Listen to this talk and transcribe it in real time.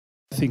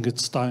think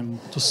it's time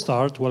to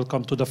start.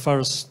 Welcome to the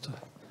first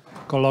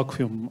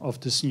colloquium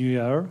of this new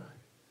year.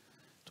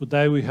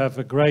 Today we have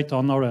a great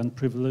honor and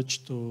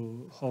privilege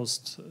to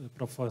host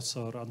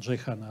Professor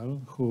Andrzej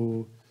Hennel,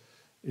 who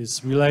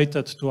is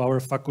related to our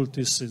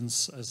faculty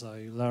since, as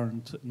I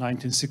learned,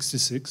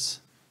 1966,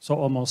 so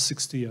almost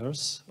 60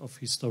 years of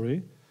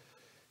history.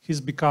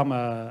 He's become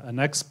an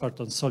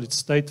expert on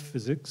solid-state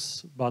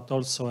physics, but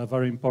also a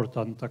very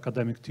important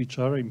academic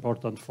teacher,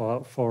 important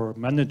for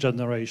many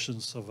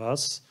generations of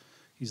us.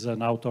 He's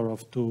an author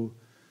of 2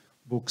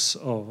 books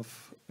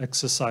of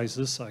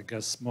exercises, I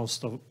guess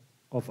most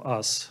of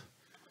us,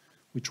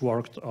 which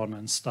worked on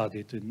and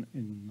studied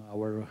in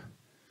our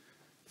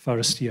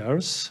first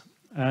years.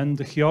 And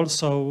he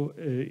also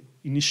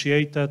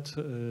initiated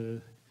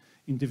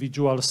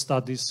individual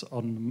studies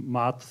on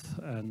math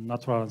and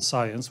natural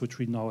science, which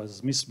we know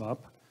as MISMAP,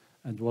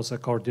 and was a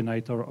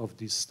coordinator of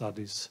these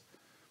studies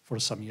for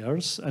some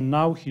years. And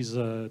now he's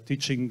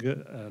teaching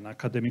an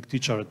academic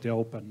teacher at the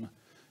Open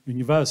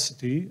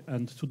University.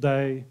 And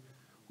today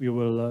we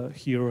will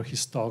hear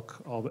his talk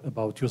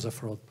about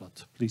Józef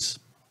Rotblat. Please.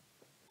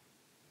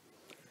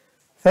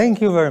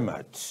 Thank you very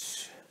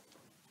much.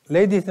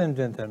 Ladies and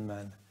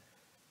gentlemen,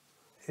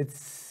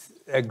 it's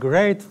a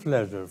great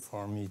pleasure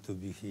for me to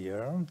be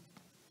here.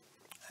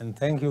 And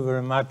thank you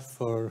very much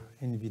for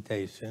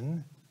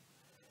invitation.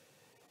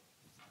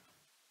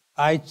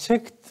 I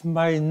checked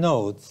my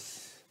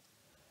notes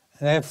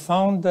and I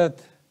found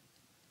that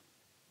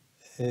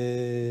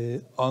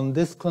on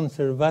this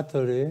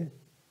conservatory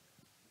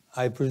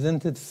I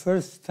presented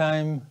first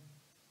time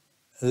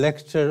a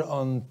lecture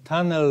on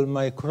tunnel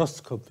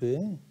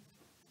microscopy,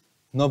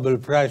 Nobel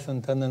Prize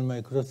on tunnel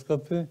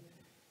microscopy,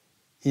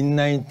 in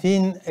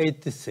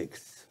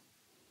 1986.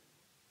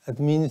 That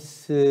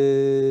means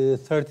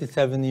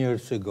 37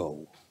 years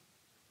ago.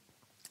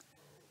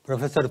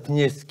 Professor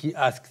Pnieski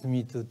asked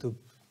me to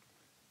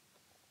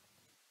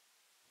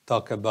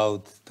talk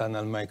about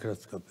tunnel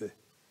microscopy.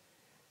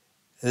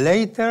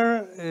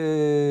 Later,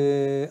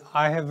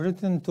 I have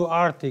written 2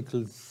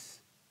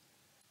 articles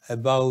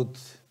about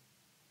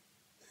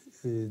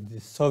the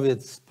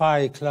Soviet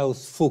spy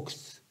Klaus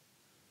Fuchs,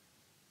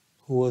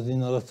 who was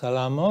in Los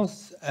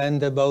Alamos,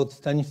 and about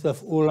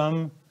Stanisław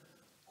Ulam,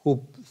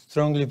 who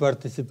strongly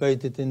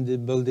participated in the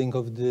building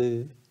of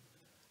the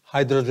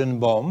hydrogen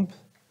bomb.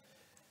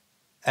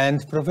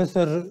 And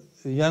Professor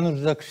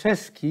Janusz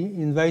Zakrzewski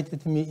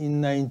invited me in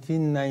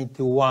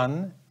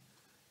 1991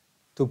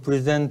 to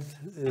present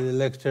a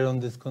lecture on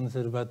this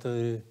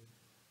conservatory.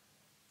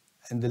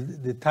 And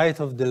the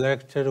title of the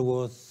lecture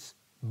was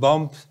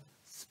Bombs,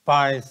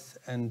 Spies,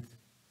 and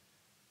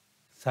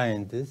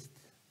Scientists.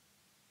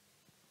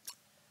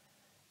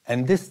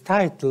 And this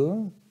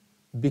title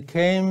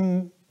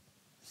became,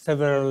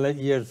 several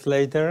years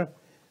later,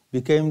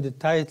 became the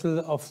title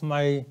of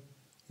my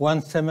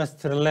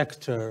 1-semester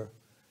lecture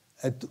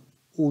at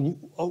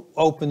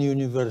Open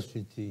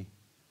University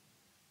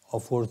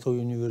of Warsaw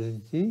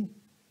University.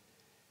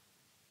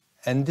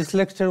 And this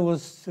lecture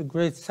was a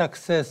great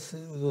success.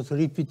 It was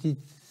repeated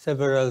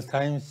several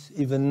times.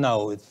 Even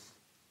now it's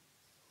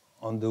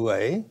on the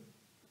way.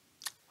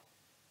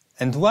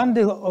 And one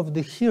of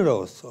the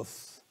heroes of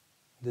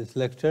this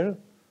lecture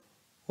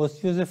was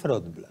Józef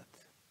Rotblat.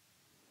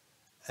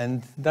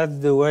 And that's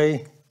the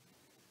way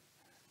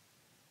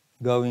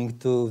going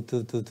to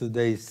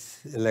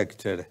today's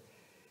lecture.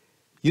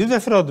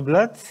 Józef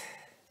Rotblat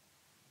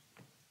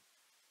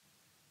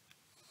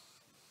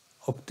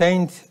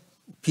obtained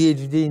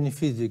PhD in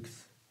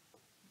physics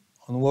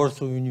on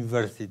Warsaw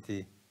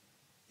University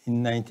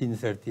in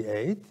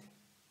 1938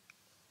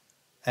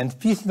 and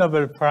Peace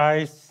Nobel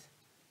Prize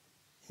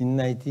in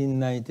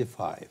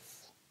 1995.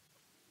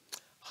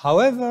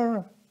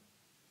 However,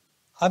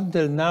 up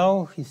till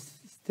now, he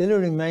still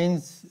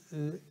remains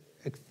an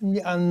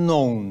extremely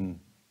unknown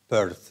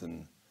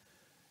person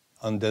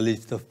on the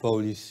list of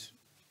Polish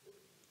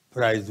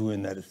prize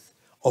winners.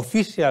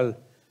 Official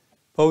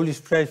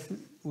Polish prize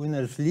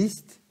winners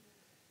list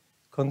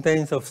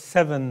contains of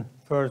 7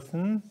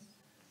 persons,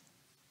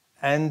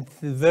 and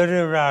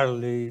very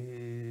rarely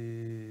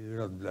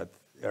Rotblat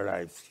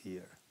arrives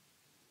here.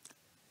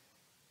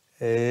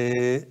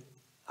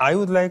 I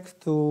would like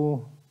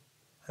to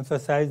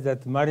emphasize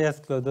that Maria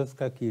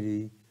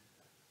Sklodowska-Curie,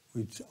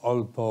 which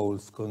all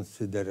Poles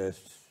consider as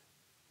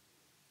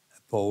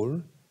a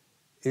Pole,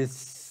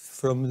 is,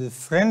 from the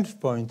French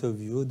point of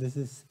view, this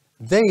is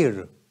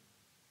their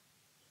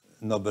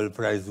Nobel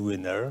Prize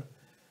winner.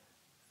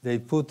 They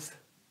put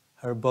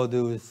her body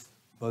with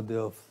body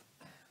of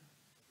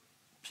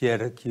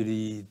Pierre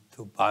Curie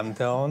to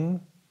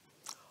Pantheon.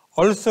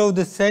 Also,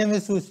 the same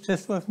is with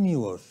Czesław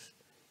Miłosz.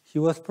 He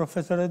was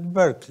professor at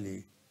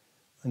Berkeley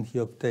when he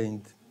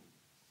obtained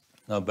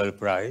Nobel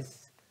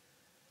Prize.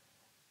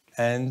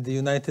 And the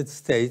United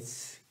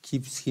States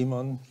keeps him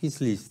on his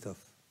list of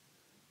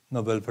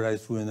Nobel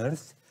Prize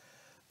winners.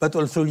 But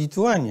also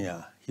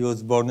Lithuania. He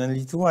was born in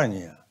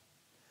Lithuania.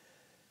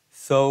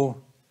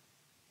 So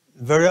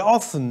very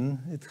often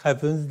it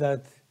happens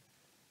that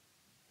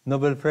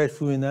Nobel Prize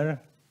winner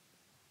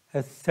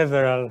has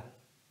several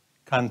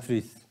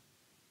countries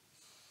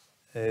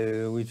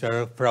which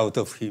are proud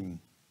of him.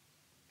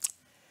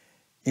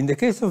 In the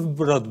case of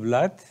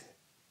Rotblat,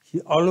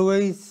 he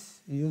always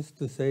used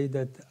to say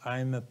that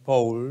I'm a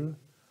Pole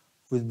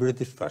with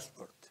British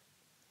passport.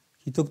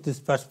 He took this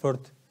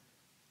passport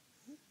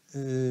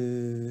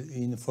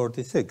in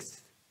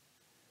 46.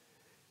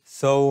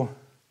 So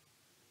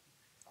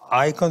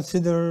I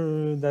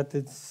consider that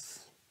it's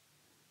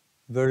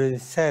very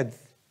sad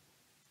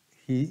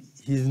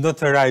he's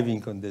not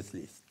arriving on this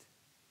list.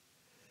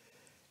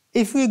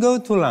 If we go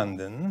to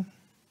London,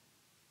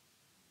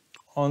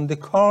 on the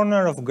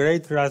corner of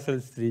Great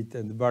Russell Street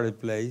and Barry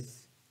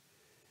Place,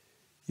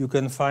 you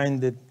can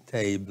find the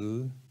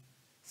table,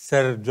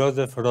 Sir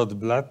Józef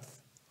Rotblat,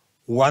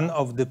 one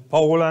of the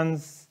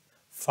Poland's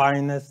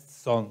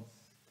finest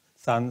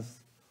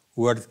sons,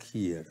 worked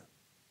here.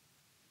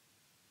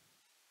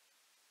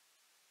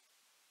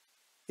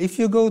 If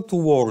you go to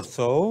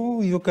Warsaw,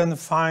 you can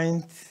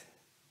find,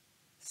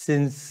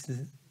 since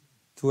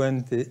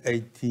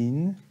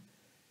 2018,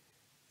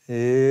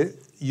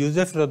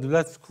 Józef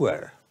Rotblat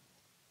Square.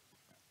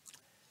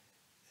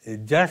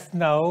 Just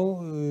now,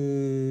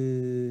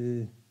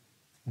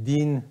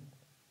 Dean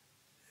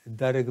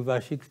Darek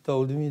Wasik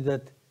told me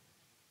that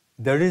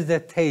there is a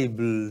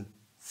table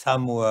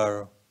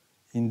somewhere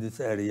in this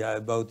area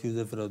about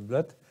Józef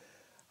Rotblat.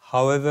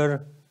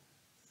 However,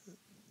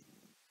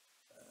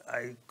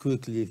 I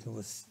quickly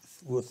was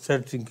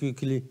searching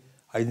quickly.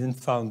 I didn't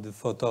find the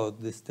photo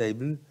of this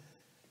table.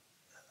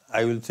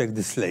 I will check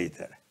this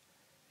later.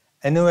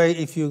 Anyway,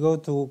 if you go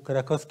to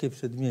Krakowskie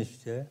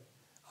Przedmieście,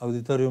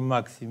 Audytorium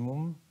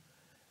Maximum,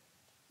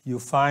 you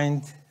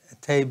find a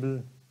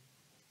table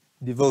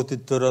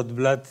devoted to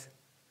Rotblat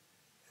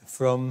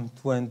from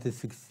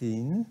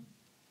 2016.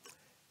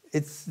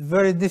 It's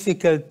very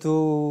difficult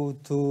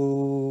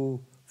to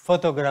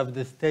photograph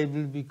this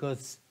table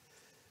because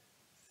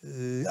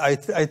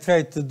I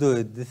tried to do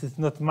it. This is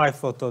not my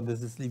photo,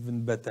 this is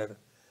even better.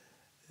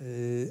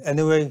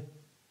 Anyway,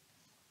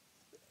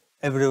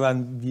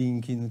 everyone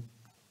being in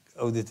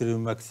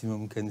Auditorium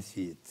Maximum can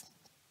see it.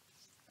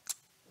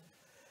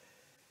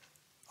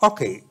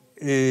 Okay,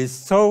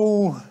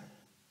 so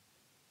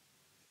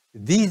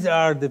these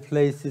are the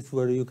places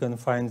where you can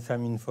find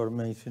some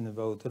information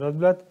about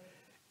Rotblat.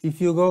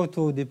 If you go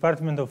to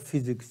Department of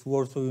Physics,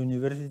 Warsaw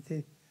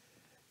University,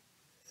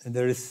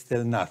 there is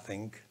still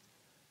nothing.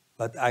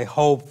 But I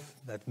hope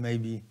that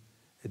maybe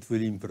it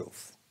will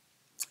improve.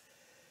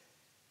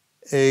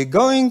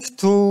 Going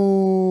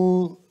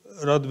to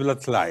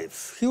Rotblat's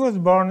life. He was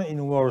born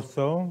in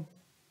Warsaw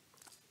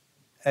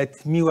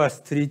at Miła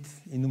Street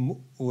in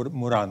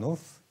Muranów.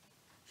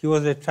 He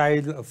was a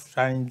child of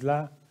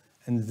Scheindla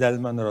and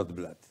Zelman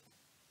Rotblat.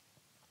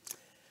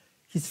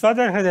 His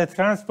father had a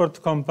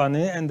transport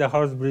company and a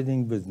horse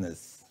breeding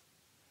business.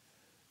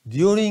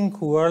 During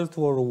World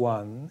War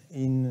I,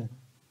 in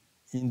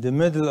the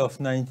middle of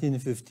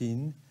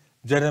 1915,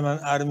 German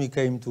army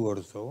came to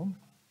Warsaw,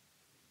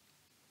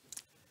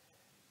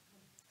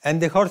 and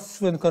the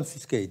horses were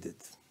confiscated,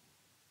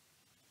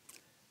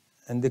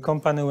 and the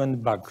company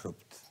went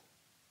bankrupt.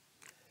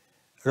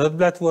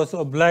 Rotblat was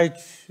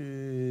obliged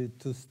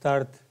to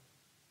start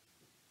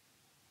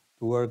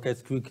to work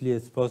as quickly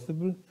as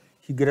possible.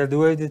 He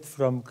graduated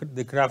from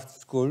the craft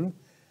school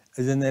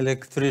as an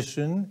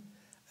electrician,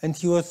 and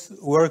he was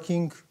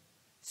working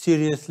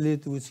seriously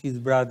with his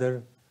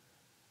brother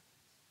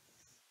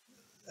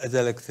as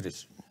an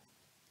electrician.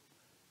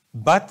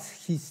 But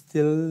he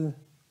still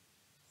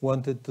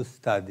wanted to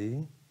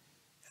study,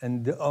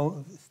 and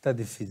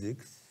study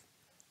physics,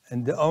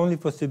 and the only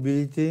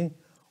possibility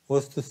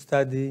was to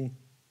study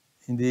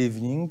in the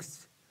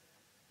evenings,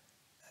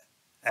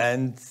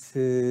 and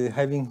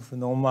having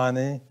no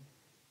money,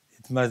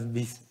 it must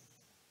be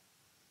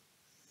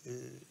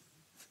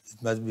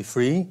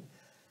free.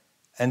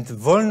 And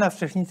Wolna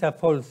Wszechnica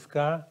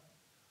Polska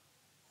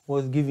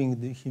was giving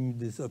him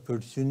this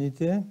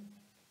opportunity.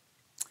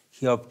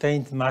 He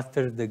obtained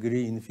master's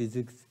degree in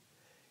physics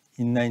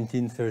in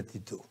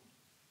 1932.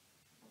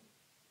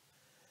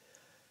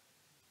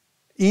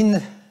 In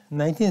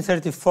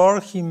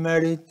 1934, he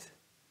married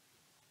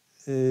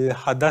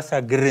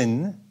Hadassah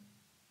Gryn,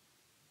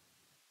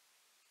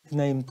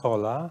 named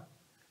Tola.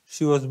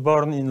 She was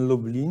born in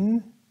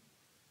Lublin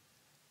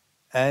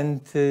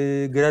and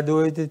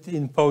graduated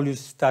in Polish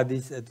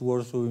studies at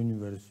Warsaw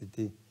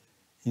University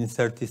in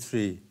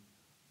 1933,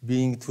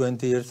 being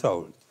 20 years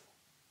old.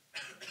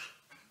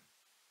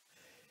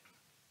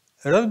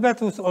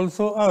 Rotblat was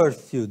also our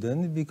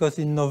student because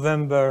in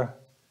November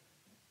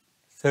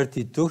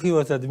 1932 he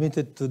was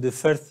admitted to the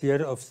first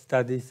year of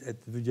studies at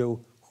Wydziału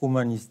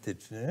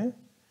Humanistyczny.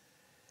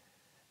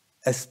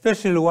 A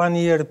special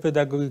one-year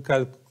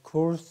pedagogical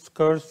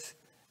course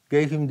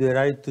gave him the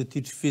right to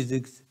teach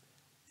physics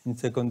in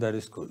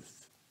secondary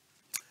schools.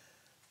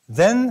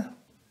 Then,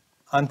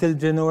 until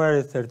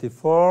January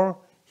 1934,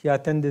 he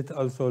attended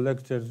also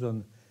lectures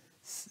on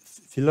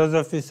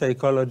philosophy,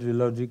 psychology,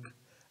 logic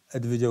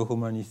at Wydział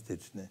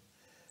Humanistyczny.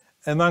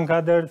 Among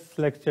others,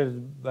 lectures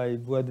by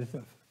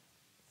Władysław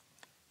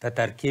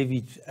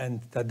Tatarkiewicz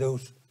and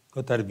Tadeusz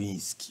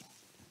Kotarbiński.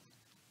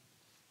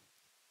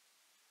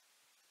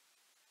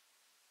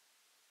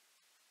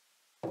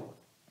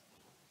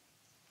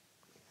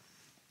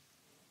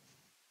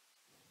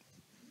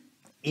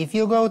 If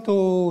you go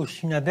to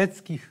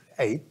Śniadeckich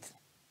 8,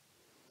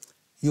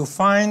 you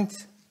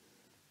find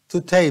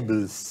two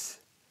tables.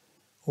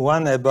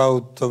 One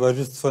about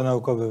Towarzystwo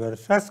Naukowe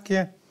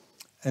Warszawskie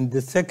and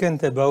the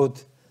second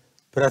about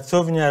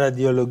Pracownia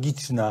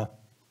Radiologiczna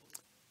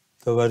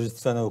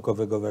Towarzystwa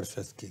Naukowego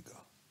Warszawskiego.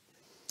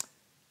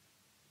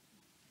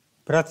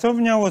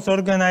 Pracownia was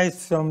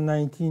organized from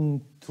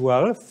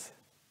 1912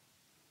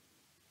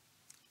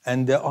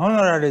 and the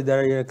honorary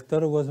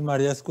director was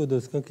Maria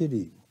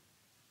Skłodowska-Curie.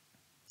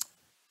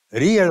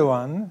 Real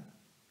one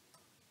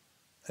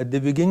at the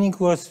beginning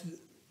was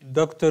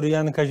Dr.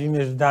 Jan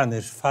Kazimierz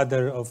Danysz,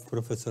 father of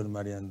Professor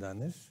Marian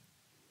Danysz.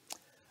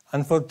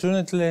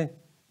 Unfortunately,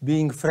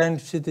 being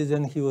French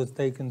citizen, he was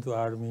taken to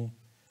army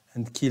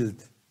and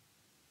killed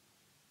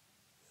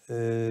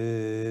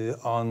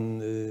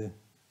on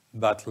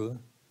battle.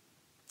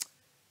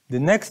 The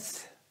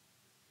next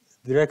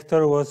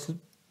director was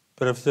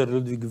Professor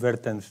Ludwig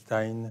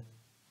Wertenstein,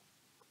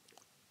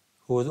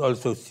 who was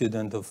also a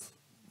student of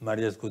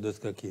Maria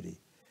Skłodowska-Curie.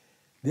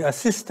 The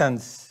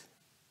assistants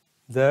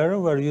there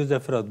were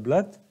Józef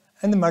Rotblat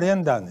and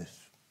Marian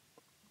Danysz.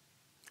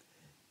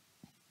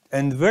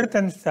 And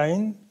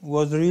Wertenstein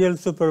was real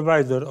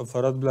supervisor of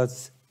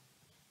Rotblat's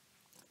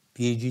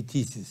PhD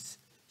thesis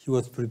he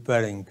was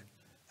preparing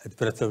at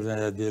Pracownia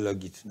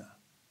Radiologiczna.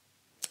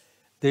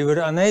 They were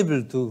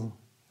unable to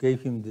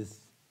give him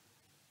this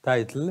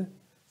title,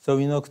 so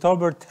in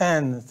October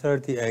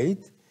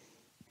 1038,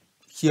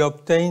 he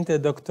obtained a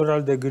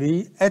doctoral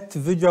degree at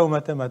Wydział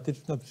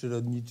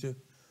Matematyczno-Przyrodniczy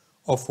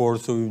of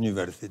Warsaw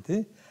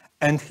University,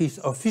 and his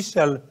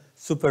official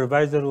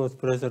supervisor was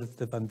Professor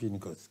Stefan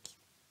Pieńkowski.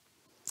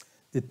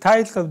 The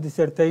title of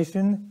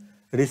dissertation,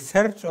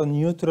 Research on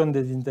Neutron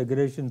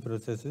Disintegration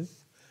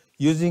Processes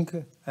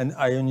using an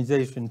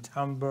Ionization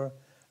Chamber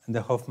and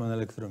a Hoffman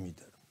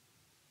Electrometer.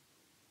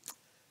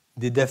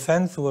 The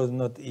defense was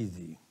not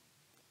easy.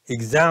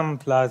 Exam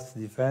plus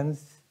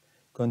defense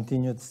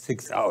continued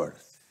 6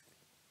 hours.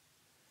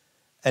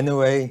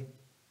 Anyway,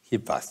 he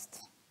passed.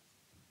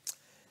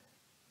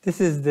 This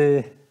is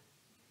the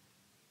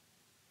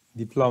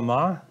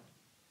diploma.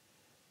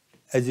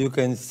 As you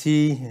can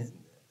see,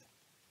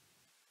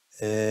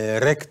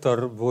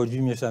 rector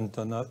Włodzimierz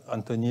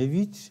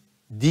Antoniewicz,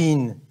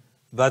 dean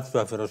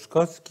Wacław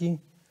Roszkowski,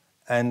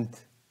 and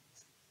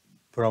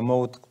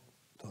promoter,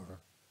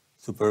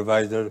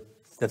 supervisor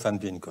Stefan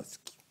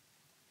Pieńkowski.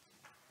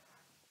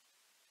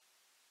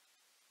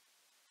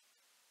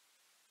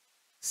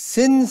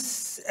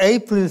 Since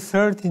April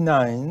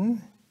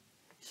 1939,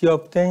 he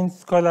obtained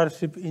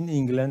scholarship in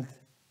England,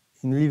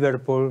 in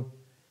Liverpool,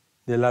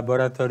 the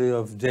laboratory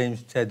of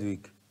James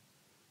Chadwick,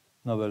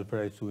 Nobel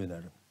Prize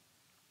winner.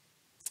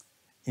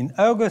 In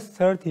August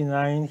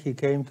 1939, he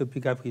came to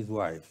pick up his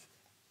wife,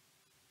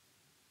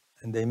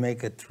 and they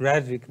make a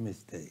tragic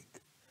mistake.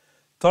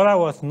 Tola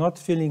was not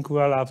feeling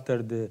well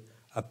after the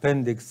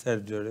appendix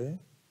surgery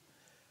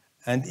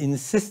and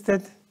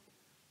insisted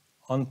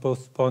on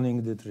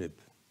postponing the trip.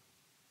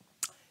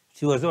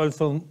 She was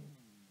also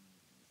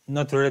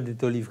not ready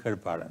to leave her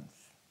parents.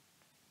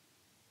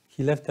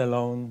 He left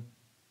alone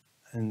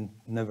and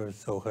never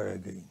saw her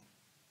again.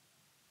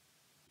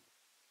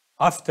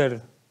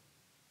 After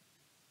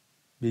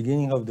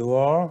beginning of the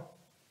war,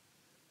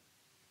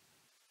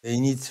 they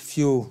need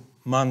few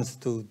months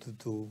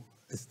to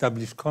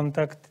establish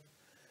contact.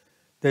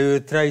 They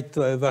will try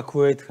to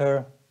evacuate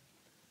her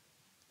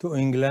to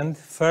England,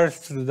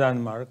 first through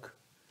Denmark.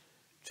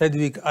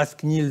 Chadwick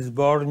asked Niels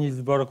Bohr.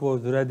 Niels Bohr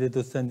was ready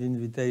to send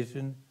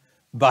invitation,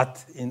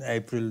 but in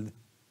April,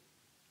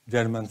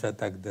 Germans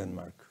attacked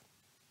Denmark.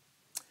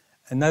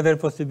 Another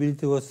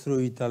possibility was through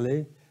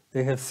Italy.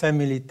 They have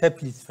family,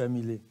 Teplice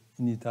family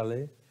in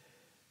Italy.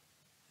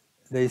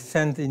 They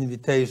sent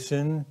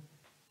invitation.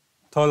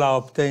 Tola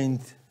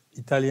obtained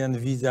Italian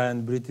visa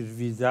and British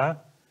visa.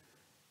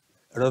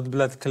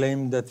 Rotblat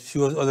claimed that she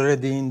was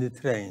already in the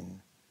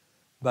train,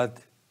 but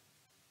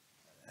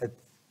at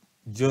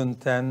June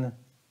 10,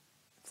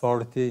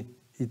 1940,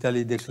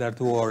 Italy declared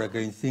war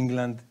against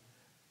England,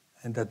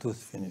 and that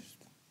was finished.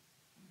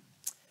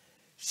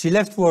 She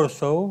left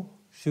Warsaw.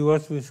 She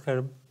was with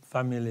her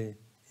family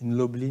in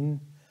Lublin,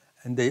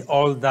 and they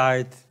all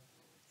died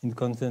in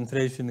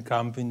concentration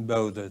camp in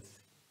Bełżec,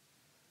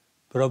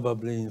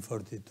 probably in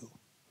 1942.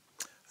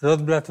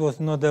 Rotblat was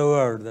not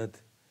aware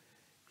that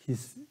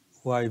his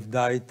wife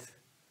died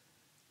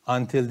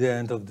until the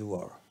end of the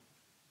war.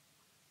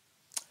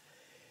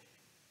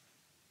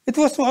 It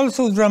was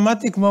also a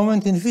dramatic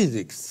moment in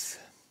physics.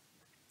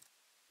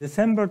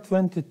 December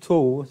 22,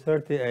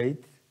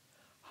 1938,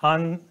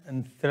 Hahn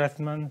and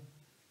Strassmann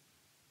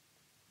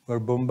were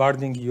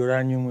bombarding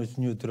uranium with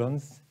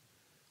neutrons,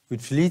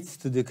 which leads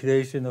to the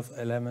creation of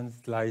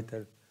elements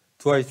lighter,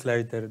 twice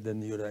lighter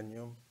than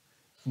uranium,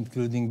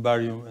 including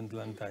barium and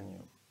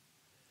lanthanum.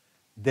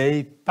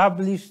 They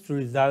published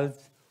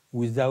results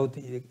without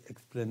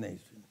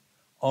explanation,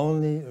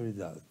 only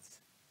results.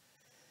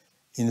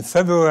 In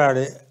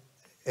February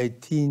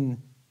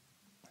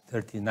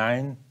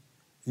 1839,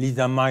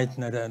 Lisa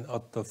Meitner and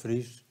Otto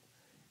Frisch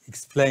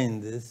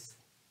explained this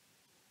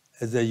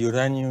as a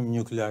uranium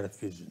nuclear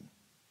fission.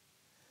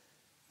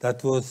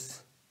 That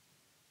was,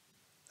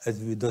 as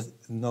we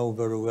know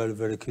very well, a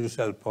very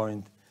crucial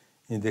point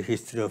in the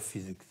history of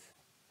physics.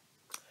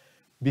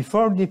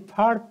 Before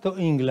depart to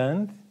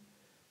England,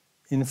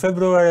 in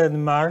February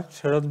and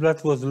March,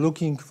 Rotblat was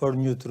looking for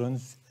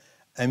neutrons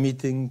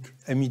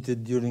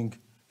emitted during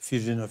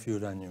fission of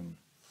uranium.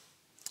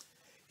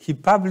 He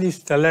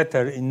published a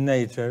letter in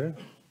Nature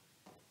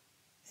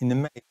in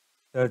May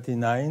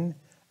 1939,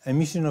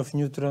 emission of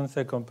neutrons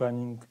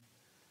accompanying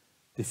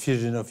the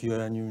fission of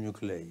uranium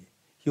nuclei.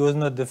 He was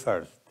not the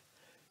first.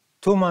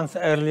 2 months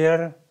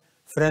earlier,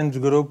 French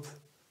group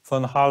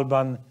von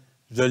Halban,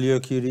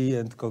 Joliot-Curie,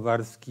 and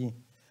Kowarski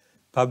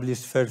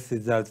published first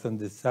results on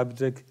this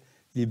subject,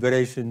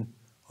 liberation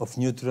of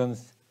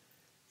neutrons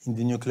in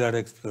the nuclear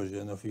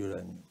explosion of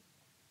uranium.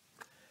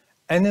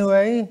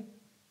 Anyway,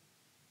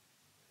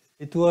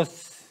 it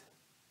was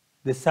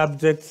the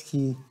subject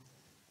he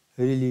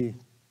really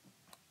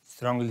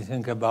strongly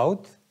think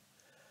about,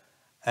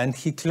 and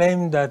he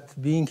claimed that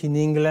being in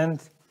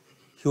England,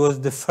 he was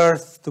the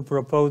first to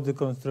propose the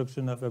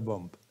construction of a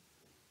bomb.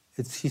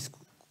 It's his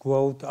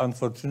quote,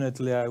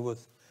 "Unfortunately, I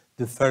was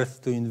the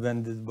first to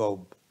invent this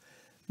bomb."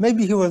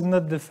 Maybe he was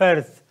not the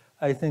first.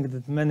 I think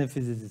that many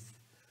physicists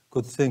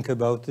could think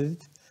about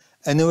it.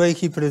 Anyway,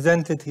 he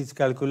presented his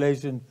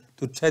calculation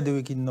to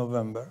Chadwick in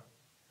November,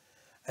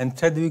 and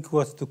Chadwick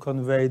was to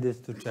convey this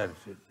to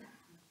Churchill.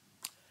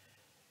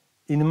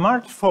 In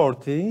March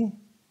 40,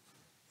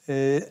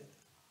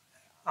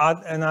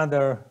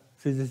 another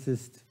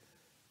physicist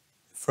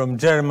from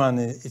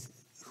Germany,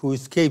 who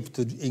escaped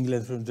to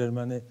England from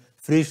Germany,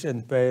 Frisch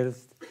and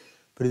Peirce,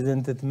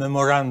 presented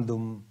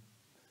memorandum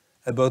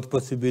about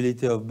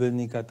possibility of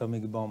building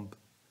atomic bomb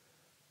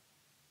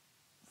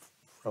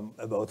from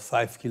about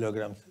 5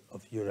 kilograms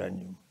of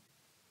uranium.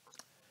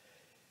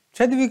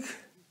 Chadwick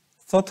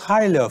thought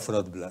highly of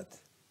Rotblat.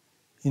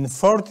 In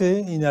 40,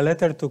 in a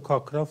letter to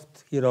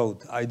Cockcroft, he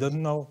wrote, "I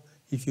don't know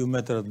if you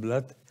met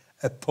Rotblat,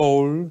 a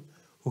Pole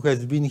who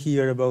has been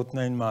here about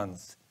 9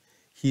 months.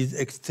 He is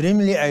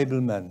extremely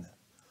able man,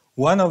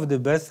 one of the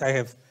best I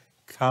have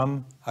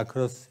come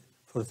across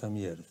for some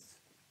years."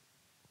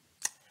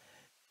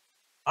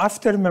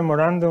 After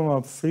memorandum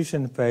of Frisch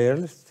and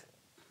Peirce,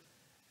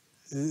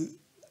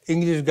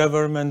 English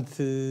government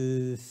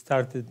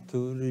started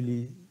to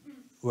really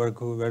work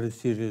very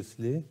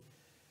seriously.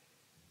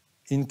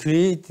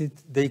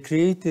 They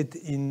created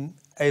in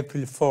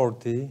April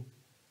 40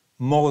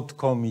 MOD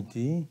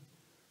committee.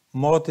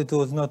 MOD, it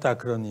was not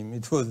acronym,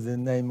 it was the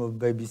name of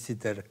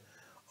babysitter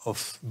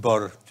of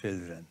Boer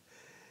children.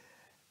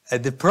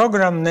 The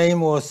program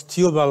name was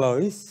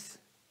Tuberculosis,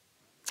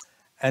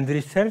 and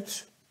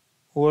research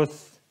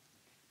was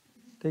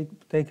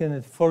taken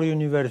at 4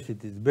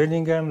 universities,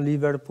 Birmingham,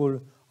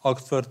 Liverpool,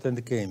 Oxford,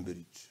 and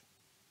Cambridge.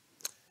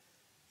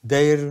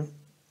 Their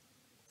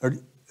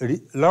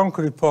long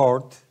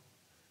report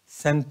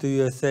sent to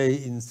USA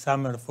in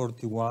summer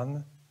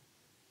 41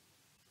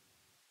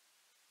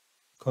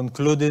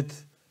 concluded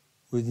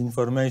with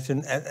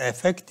information an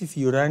effective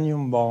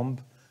uranium bomb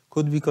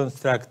could be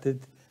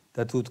constructed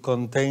that would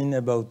contain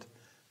about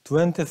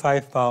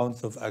 25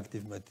 pounds of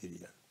active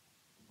material.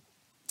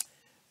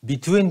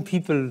 Between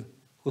people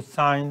who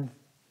signed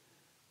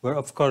were,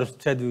 of course,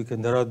 Chadwick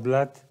and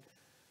Rotblat,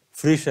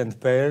 Frisch and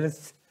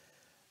Peirce,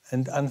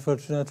 and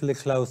unfortunately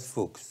Klaus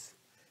Fuchs.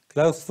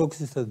 Klaus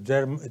Fuchs is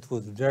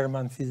was a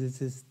German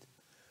physicist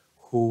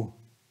who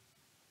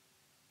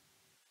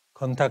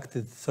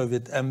contacted the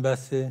Soviet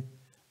embassy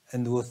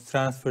and was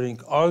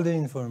transferring all the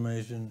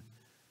information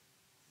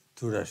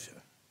to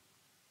Russia.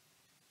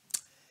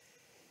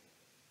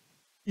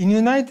 In the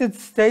United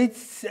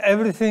States,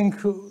 everything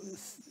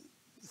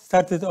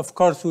started, of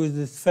course, with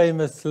this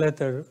famous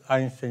letter,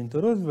 Einstein to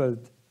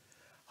Roosevelt.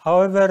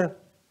 However,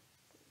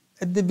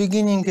 at the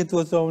beginning, it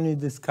was only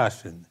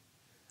discussion.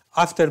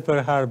 After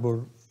Pearl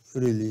Harbor,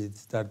 really, it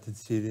started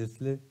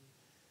seriously.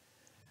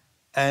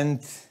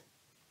 And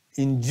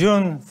in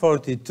June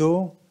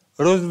 42,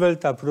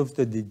 Roosevelt approved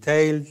a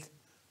detailed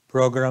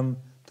program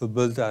to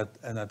build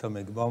an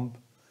atomic bomb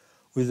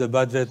with a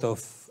budget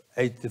of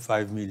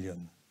 85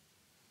 million.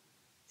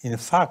 In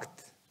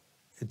fact,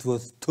 it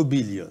was 2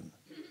 billion,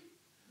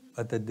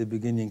 but at the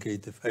beginning,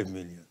 85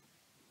 million.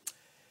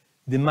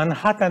 The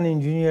Manhattan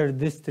Engineer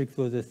District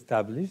was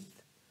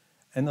established,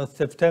 and on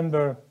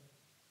September,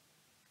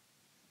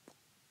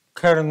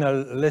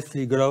 Colonel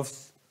Leslie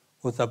Groves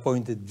was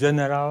appointed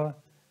general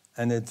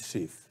and its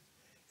chief.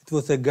 It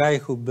was a guy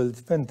who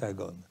built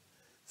Pentagon,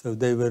 so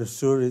they were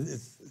sure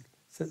it's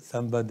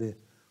somebody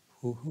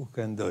who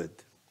can do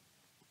it.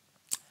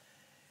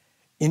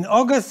 In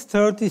August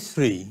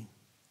 33,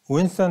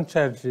 Winston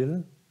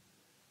Churchill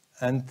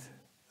and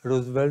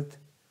Roosevelt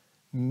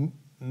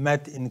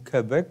met in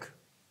Quebec,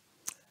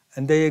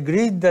 and they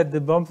agreed that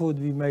the bomb would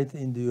be made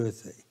in the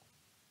USA.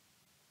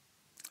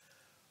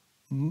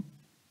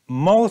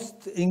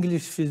 most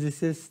English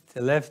physicists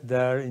left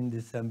there in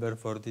December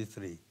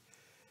 43.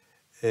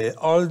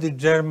 All the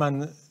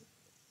German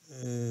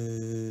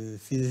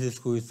physicists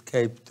who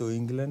escaped to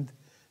England,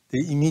 they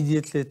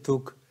immediately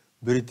took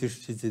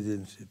British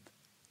citizenship.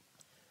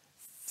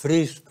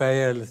 Frisch,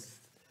 Peierls,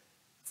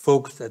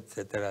 Fuchs,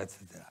 etc.,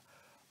 etc.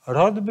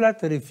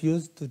 Rotblat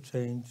refused to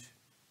change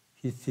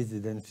his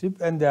citizenship,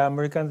 and the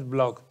Americans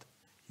blocked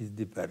his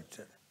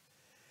departure.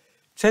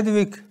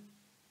 Chadwick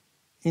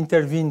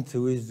intervened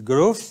with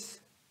Groves,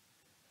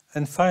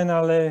 and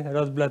finally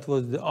Rotblat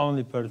was the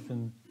only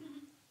person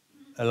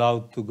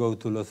allowed to go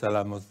to Los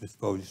Alamos with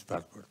Polish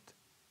passport.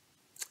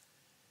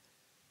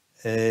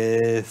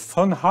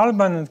 Von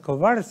Halban and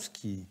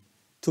Kowarski,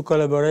 two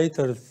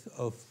collaborators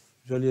of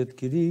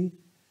Joliot-Curie,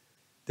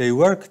 they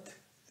worked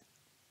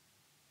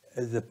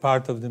as a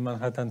part of the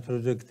Manhattan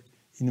Project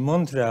in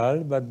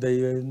Montreal, but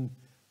they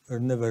were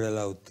never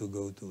allowed to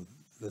go to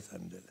Los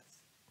Angeles.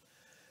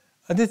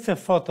 And it's a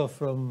photo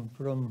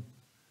from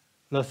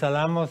Los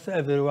Alamos.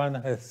 Everyone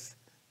has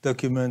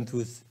document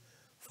with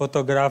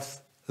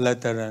photographs,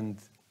 letter,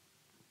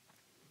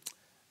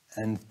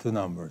 and two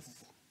numbers.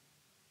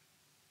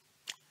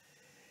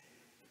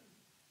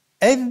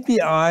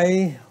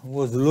 FBI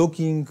was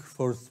looking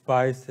for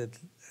spies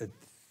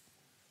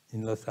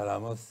in Los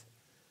Alamos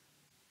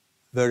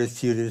very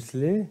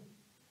seriously.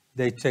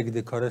 They checked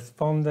the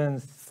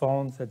correspondence,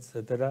 phones,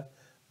 etc.,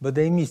 but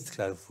they missed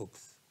Clark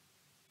Fuchs.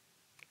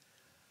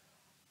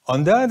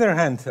 On the other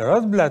hand,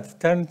 Rotblat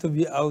turned to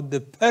be out the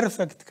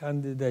perfect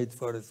candidate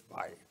for a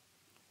spy.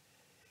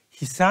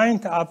 He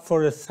signed up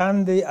for a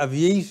Sunday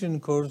aviation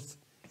course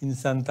in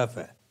Santa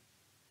Fe.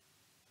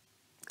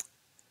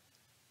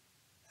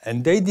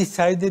 And they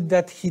decided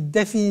that he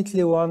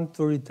definitely wanted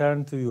to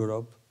return to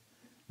Europe,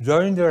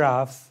 join the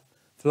RAF,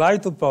 fly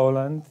to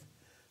Poland,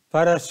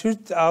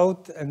 parachute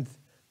out and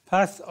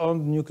pass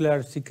on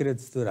nuclear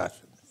secrets to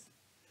Russians.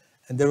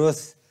 And there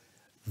was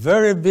a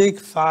very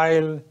big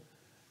file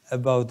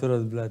about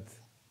Rotblat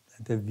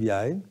at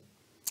FBI.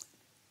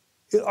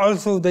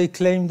 Also, they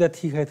claimed that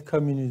he had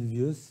communist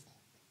views.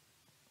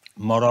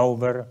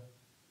 Moreover,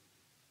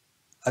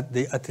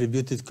 they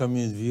attributed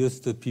communist views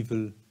to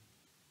people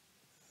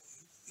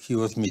he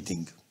was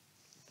meeting.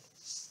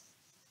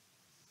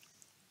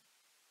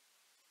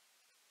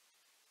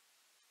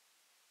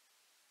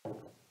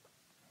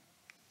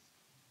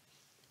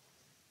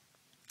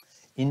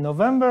 In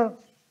November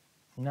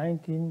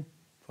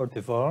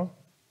 1944,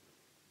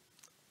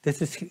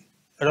 this is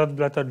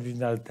Rotblat's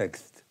original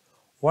text.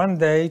 One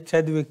day,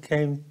 Chadwick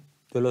came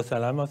to Los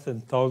Alamos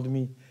and told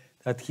me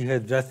that he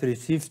had just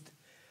received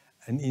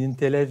an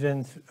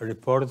intelligence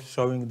report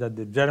showing that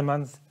the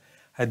Germans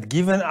had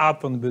given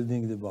up on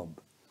building the bomb.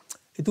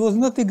 It was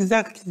not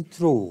exactly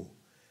true.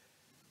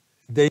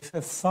 They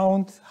have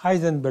found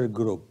Heisenberg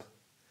group,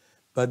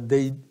 but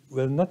they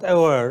were not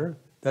aware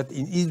that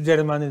in East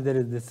Germany there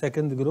is the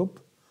second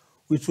group,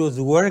 which was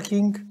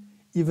working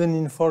even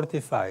in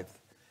 45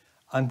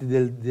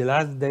 until the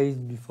last days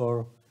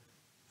before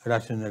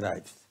Russian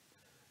arrives.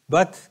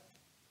 But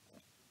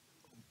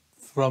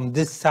from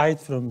this side,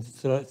 from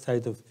the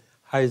side of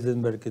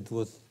Heisenberg, it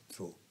was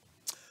true.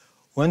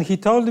 When he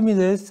told me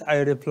this, I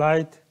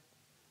replied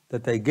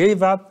that I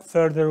gave up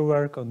further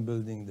work on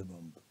building the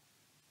bomb.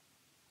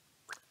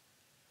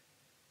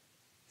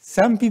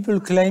 Some people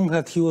claim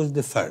that he was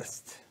the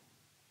first.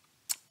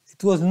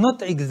 It was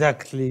not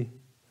exactly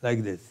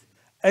like this.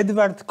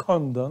 Edward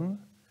Condon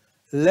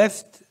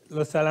left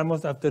Los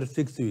Alamos after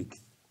 6 weeks.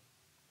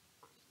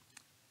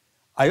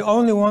 I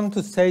only want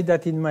to say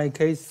that in my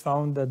case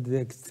found that the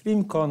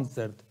extreme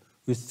concert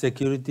with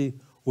security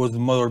was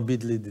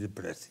morbidly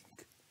depressing.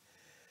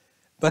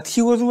 But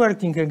he was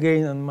working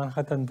again on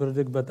Manhattan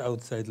Project, but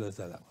outside Los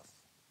Alamos.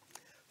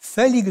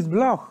 Felix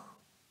Bloch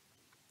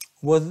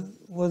was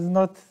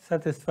not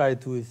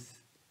satisfied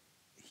with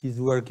his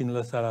work in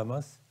Los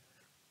Alamos,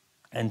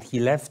 and he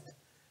left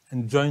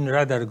and joined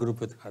radar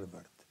group at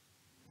Harvard.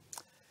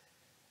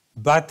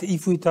 But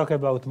if we talk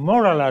about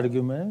moral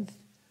arguments,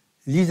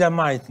 Lisa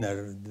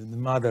Meitner, the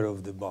mother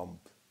of the bomb,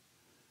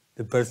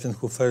 the person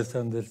who first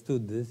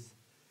understood this,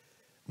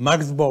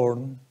 Max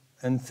Born,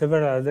 and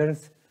several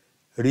others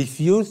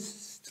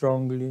refused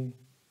strongly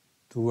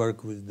to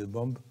work with the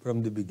bomb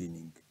from the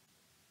beginning.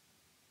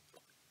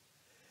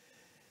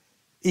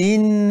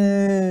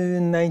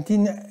 In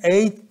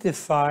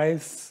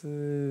 1985,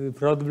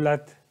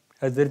 Rotblat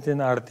has written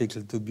an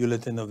article to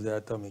Bulletin of the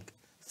Atomic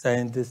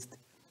Scientist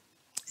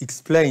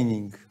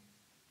explaining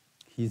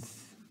his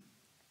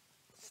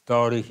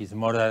story, his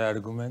moral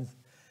arguments.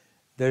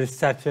 There is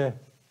such a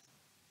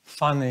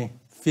funny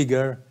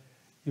figure.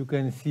 You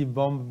can see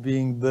bomb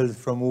being built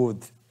from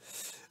wood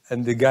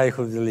and the guy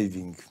who's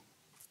living.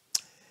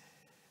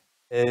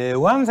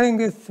 One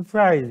thing is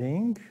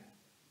surprising.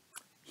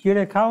 He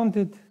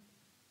recounted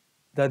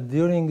that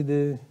during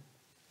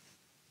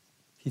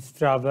his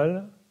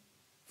travel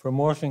from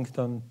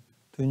Washington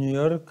to New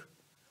York,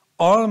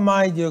 all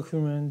my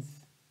documents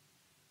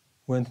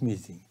went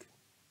missing.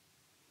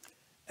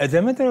 As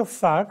a matter of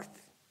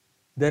fact,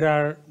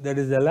 there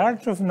is a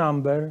large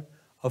number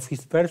of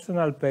his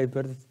personal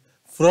papers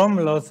from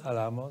Los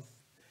Alamos,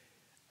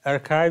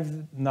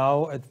 archived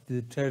now at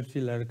the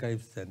Churchill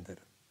Archive Center.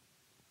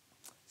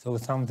 So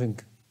something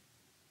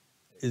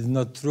is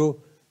not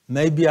true.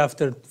 Maybe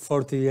after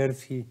 40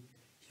 years he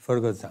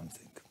forgot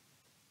something.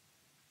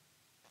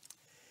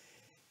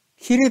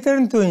 He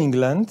returned to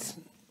England,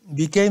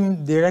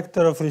 became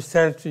director of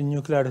research in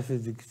nuclear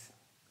physics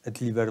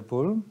at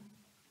Liverpool.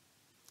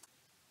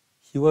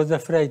 He was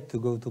afraid to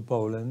go to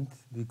Poland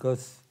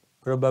because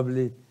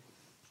probably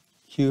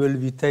he will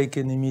be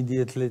taken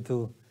immediately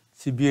to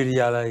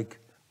Siberia like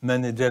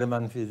many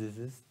German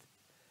physicists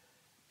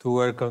to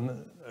work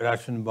on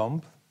Russian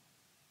bomb.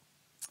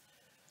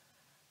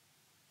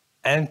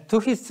 And to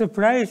his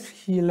surprise,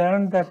 he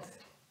learned that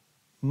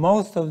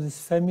most of this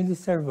family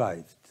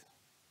survived.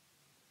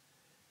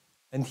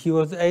 And he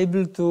was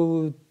able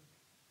to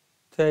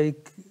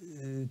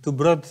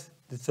brought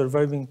the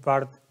surviving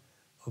part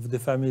of the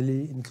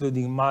family,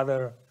 including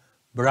mother,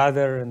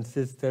 brother, and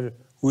sister,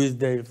 with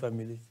their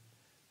families,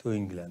 to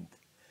England.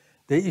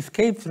 They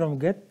escaped from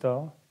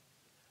ghetto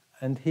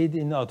and hid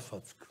in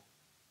Otwock.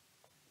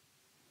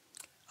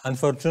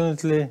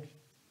 Unfortunately,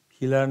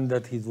 he learned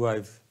that his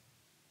wife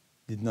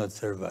did not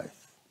survive.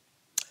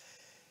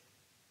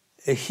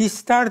 He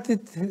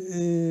started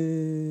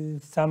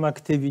some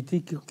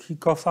activity. He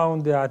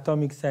co-founded the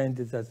Atomic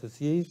Scientists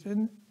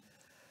Association,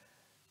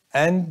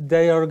 and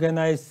they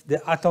organized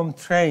the Atom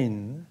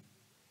Train.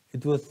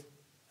 It was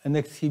an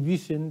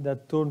exhibition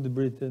that toured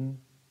Britain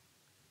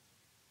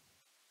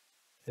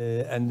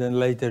and then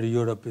later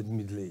Europe and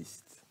Middle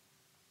East.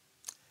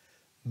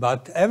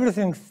 But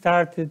everything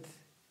started,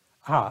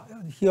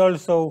 he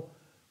also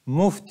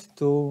moved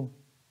to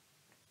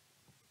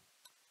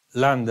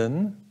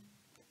London.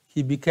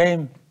 He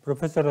became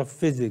professor of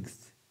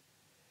physics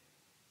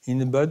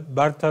in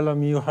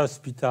Bartholomew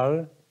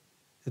Hospital.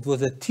 It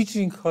was a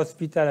teaching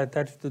hospital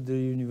attached to the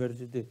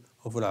University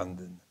of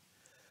London.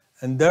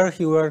 And there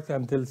he worked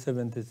until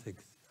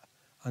 76,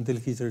 until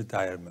his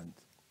retirement.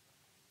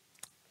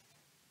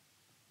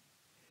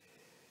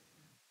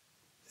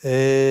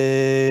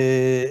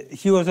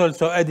 He was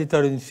also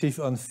editor-in-chief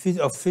of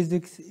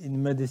physics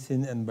in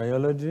medicine and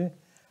biology,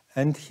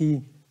 and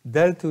he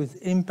dealt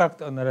with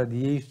impact on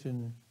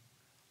radiation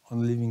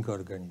on living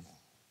organisms.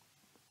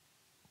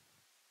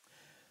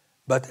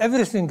 But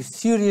everything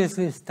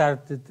seriously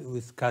started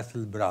with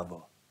Castle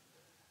Bravo.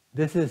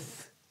 This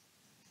is,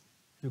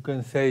 you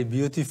can say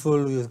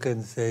beautiful, you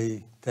can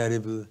say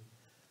terrible,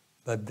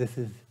 but this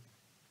is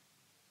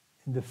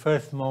in the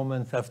first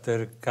moments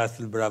after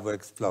Castle Bravo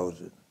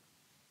explosion.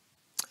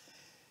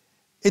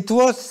 It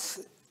was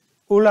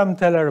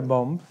Ulam-Teller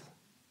bomb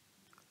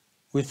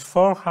with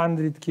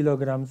 400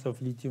 kilograms of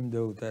lithium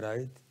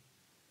deuteride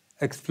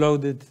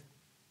exploded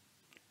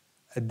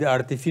at the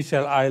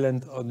artificial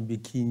island on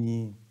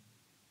Bikini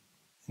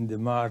in the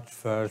March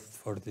 1st,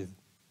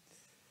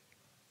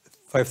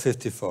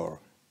 554.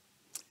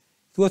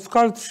 It was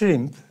called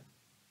shrimp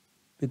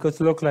because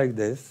it looked like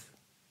this.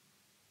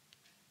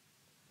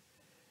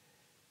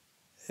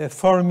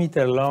 4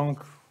 meters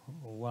long,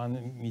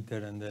 1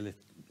 meter and a little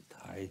bit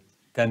high,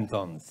 10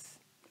 tons.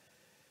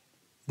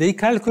 They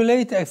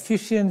calculate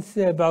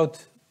efficiency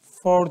about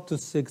 4 to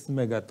 6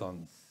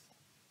 megatons.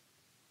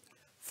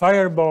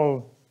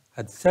 Fireball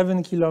had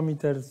 7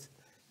 kilometers,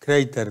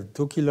 crater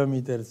 2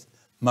 kilometers,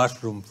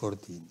 mushroom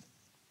 14.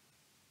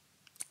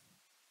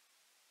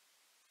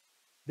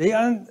 The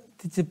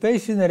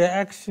anticipation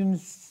reaction,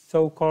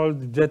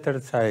 so-called Jeter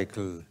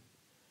cycle,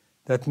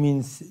 that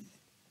means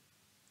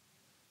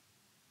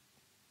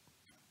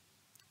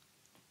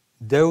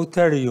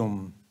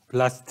deuterium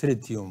plus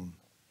tritium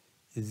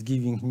is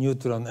giving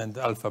neutron and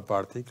alpha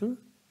particle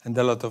and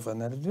a lot of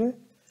energy.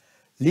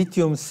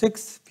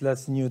 Lithium-6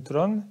 plus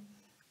neutron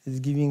is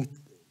giving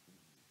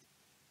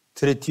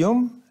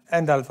tritium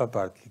and alpha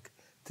particle.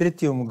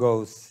 Tritium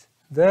goes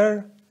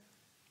there,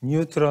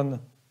 neutron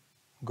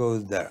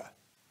goes there.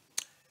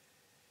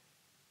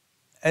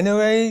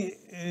 Anyway,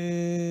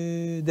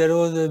 there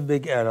was a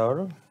big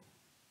error.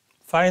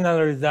 Final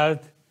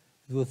result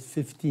was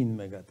 15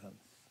 megatons.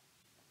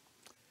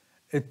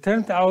 It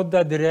turned out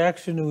that the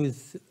reaction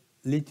with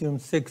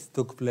lithium-6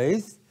 took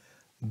place,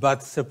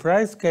 but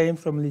surprise came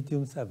from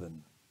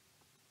lithium-7.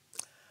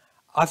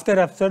 After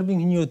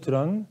absorbing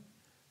neutron,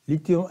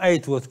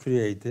 lithium-8 was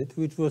created,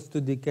 which was to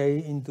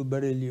decay into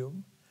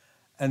beryllium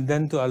and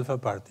then to alpha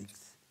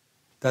particles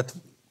that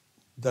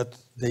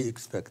they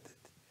expected.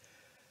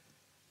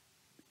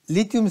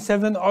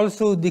 Lithium-7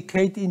 also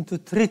decayed into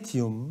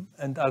tritium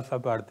and alpha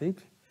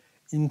particles.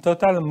 In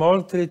total,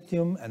 more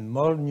tritium and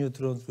more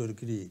neutrons were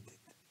created.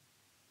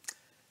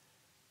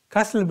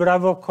 Castle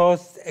Bravo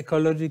caused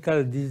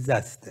ecological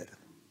disaster.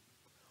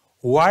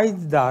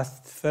 White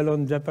dust fell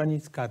on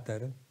Japanese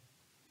cutter,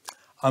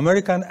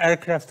 American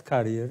aircraft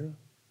carrier,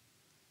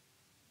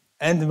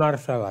 and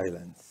Marshall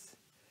Islands.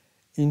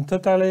 In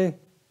total,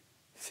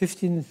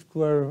 15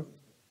 square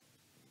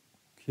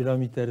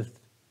kilometers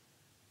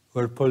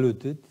were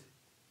polluted,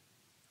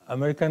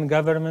 American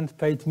government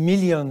paid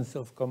millions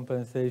of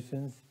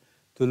compensations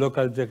to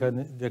local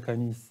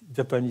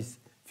Japanese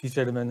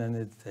fishermen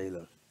and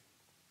sailors.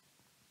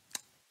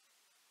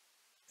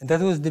 And that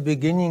was the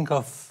beginning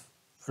of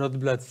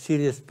Rotblat's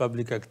serious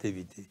public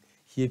activity.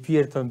 He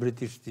appeared on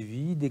British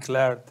TV,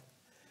 declared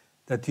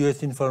that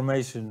US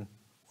information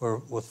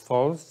was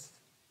false.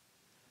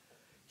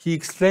 He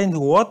explained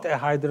what a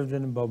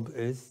hydrogen bomb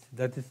is,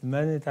 that is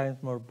many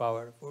times more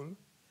powerful,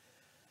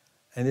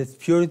 and its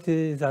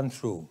purity is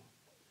untrue.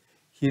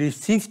 He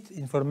received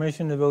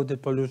information about the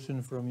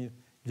pollution from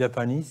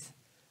Japanese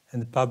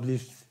and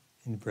published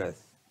in press.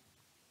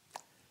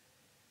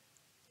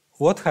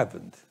 What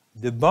happened?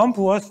 The bomb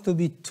was to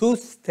be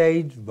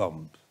two-stage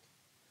bomb.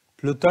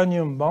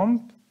 Plutonium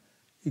bomb,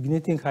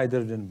 igniting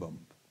hydrogen bomb.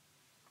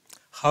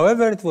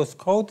 However, it was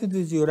coated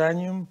with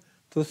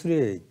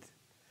uranium-238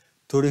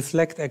 to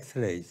reflect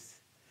X-rays.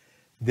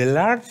 The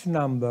large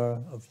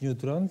number of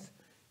neutrons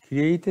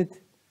created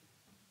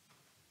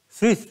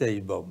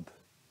three-stage bomb.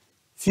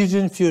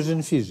 Fission,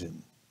 fusion,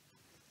 fission.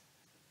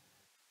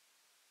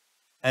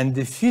 And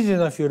the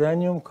fission of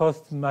uranium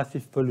caused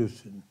massive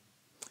pollution.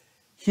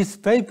 His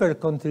paper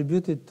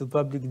contributed to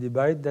public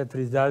debate that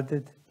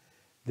resulted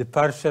the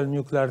partial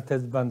nuclear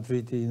test ban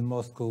treaty in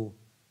Moscow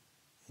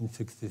in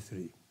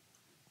 '63.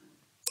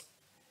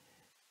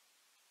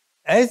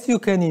 As you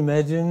can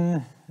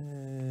imagine,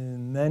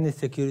 many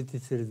security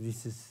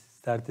services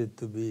started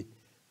to be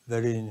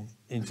very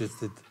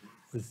interested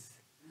with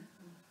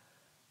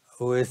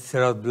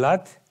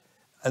Rotblat,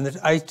 and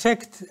I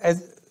checked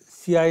as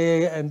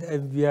CIA and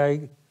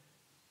FBI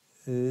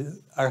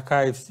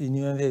archives in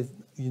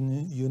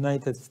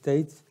United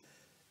States.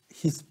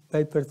 His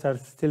papers are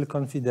still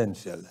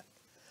confidential.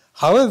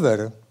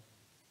 However,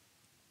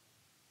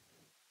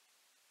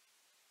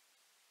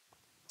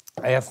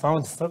 I have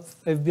found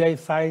FBI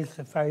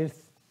files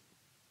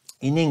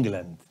in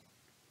England,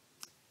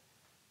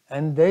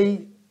 and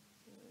they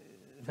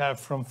are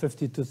from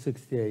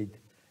 52-68.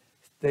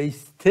 They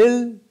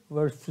still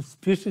were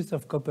suspicious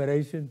of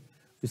cooperation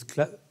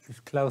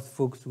with Klaus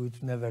Fuchs,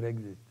 which never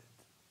existed.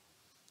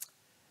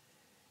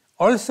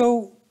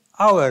 Also,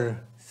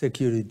 our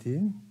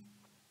security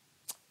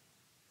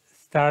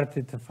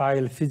started to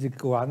file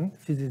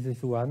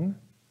Physicist 1.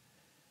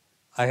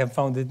 I have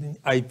found it in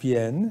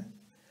IPN,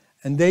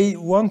 and they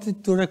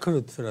wanted to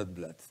recruit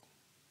Rotblat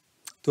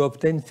to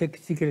obtain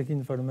secret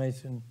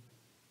information,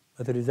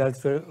 but the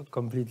results were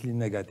completely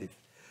negative.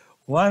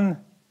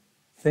 One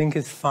thing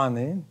is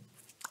funny.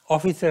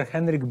 Officer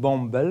Henryk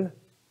Bombel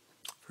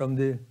from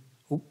the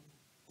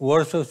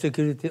Warsaw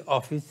Security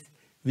Office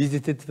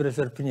visited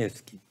Professor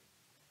Pniewski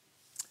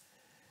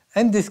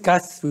and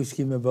discussed with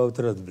him about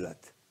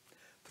Rotblat.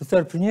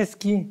 Professor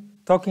Pniewski,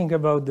 talking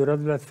about the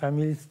Rotblat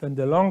family, spent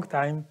a long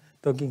time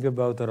talking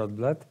about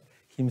Rotblat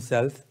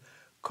himself,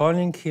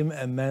 calling him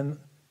a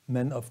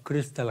man of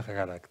crystal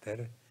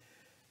character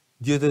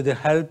due to the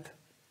help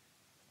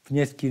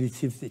Pniewski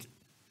received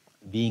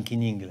being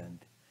in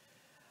England.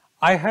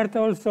 I heard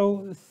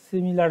also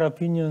similar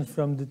opinions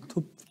from the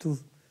two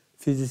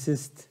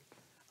physicists,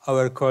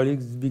 our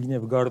colleagues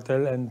Zbigniew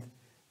Gortel and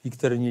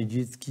Wiktor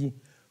Niedzicki,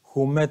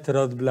 who met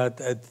Rotblat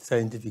at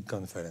scientific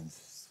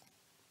conferences.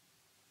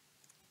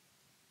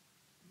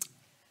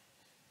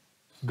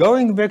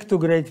 Going back to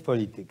great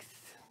politics,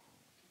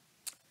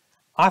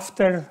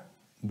 after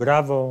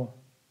Bravo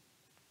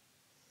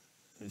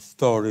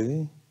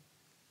story,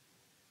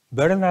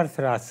 Bernard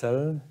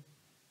Russell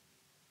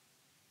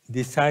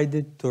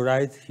decided to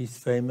write his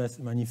famous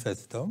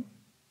manifesto,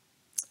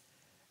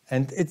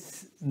 and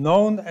it's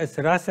known as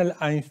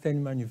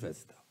Russell-Einstein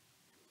Manifesto.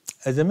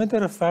 As a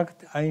matter of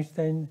fact,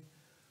 Einstein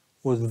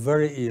was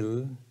very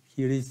ill.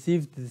 He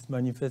received this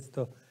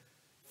manifesto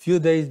a few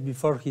days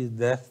before his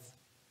death.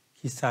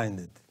 He signed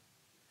it.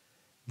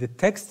 The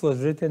text was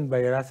written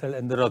by Russell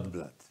and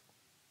Rotblat.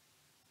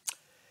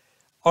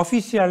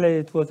 Officially,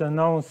 it was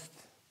announced,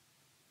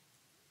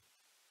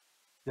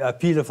 the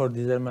appeal for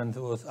disarmament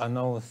was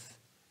announced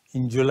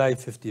in July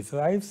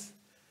 '55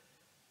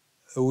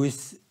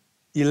 with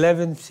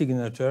 11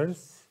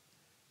 signatures,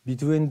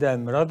 between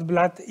them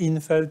Rotblat,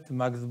 Infeld,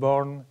 Max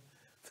Born,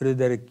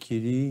 Frederick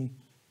Curie,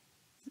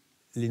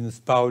 Linus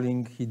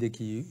Pauling,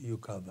 Hideki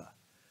Yukawa.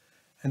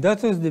 And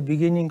that was the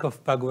beginning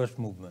of Pugwash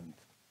movement.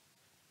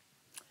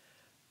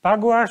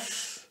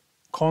 Pugwash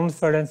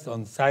Conference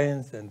on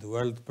Science and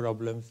World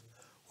Problems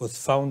was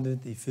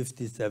founded in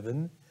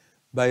 '57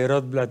 by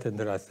Rotblat and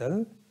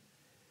Russell.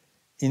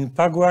 In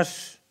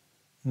Pugwash,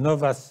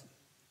 Nova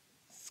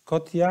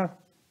Scotia,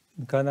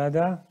 in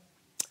Canada,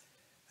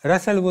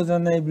 Russell was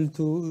unable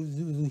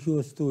to, he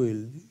was too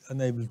ill,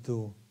 unable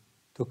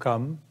to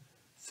come.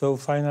 So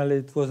finally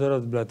it was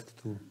Rotblat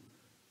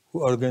who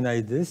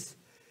organized this.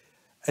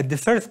 At the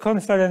first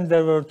conference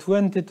there were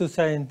 22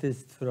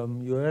 scientists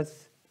from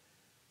US,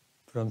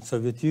 from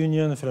Soviet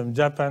Union, from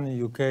Japan,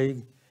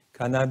 UK,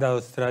 Canada,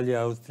 Australia,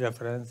 Austria,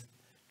 France,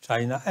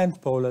 China,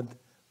 and Poland,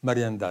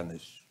 Marian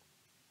Danish.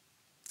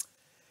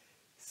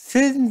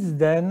 Since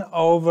then,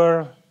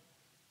 over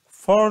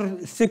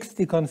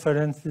 60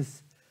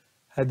 conferences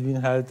had been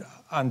held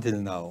until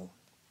now.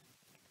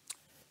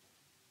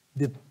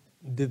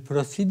 The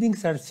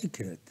proceedings are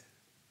secret.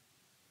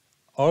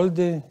 All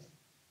the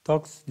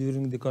talks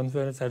during the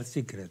conference are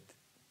secret.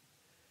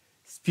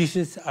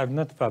 Speeches are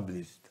not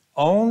published.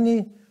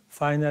 Only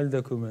final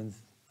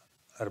documents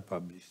are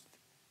published.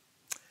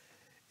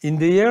 In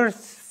the years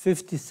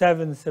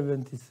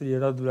 57-73,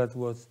 Rotblat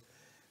was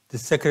the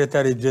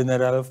Secretary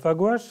General of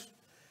Pugwash.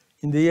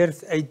 In the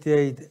years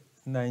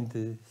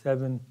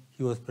 88-97,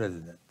 he was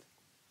president.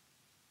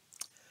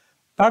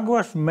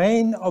 Pugwash's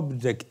main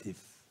objective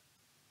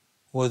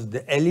was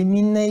the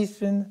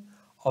elimination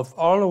of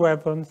all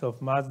weapons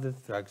of mass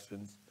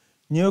destruction,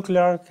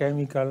 nuclear,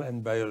 chemical,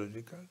 and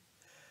biological,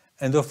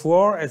 and of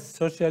war as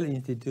social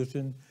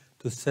institution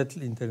to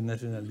settle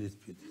international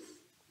disputes.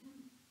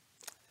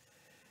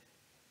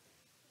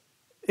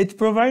 It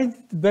provided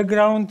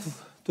background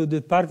to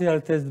the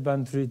Partial Test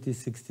Ban Treaty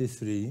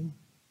 63,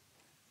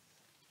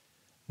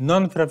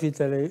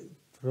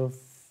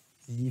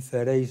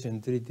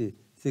 Non-Proliferation Treaty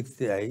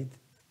 68,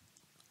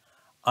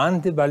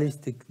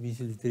 Anti-Ballistic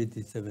Missile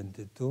Treaty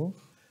 72,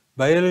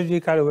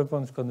 Biological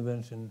Weapons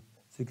Convention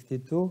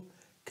 62,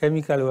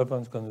 Chemical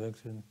Weapons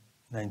Convention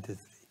 93.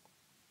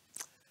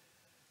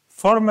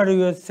 Former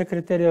US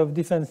Secretary of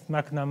Defense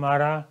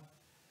McNamara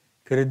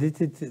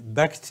credited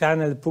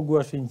back-channel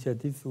Pugwash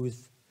initiative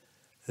with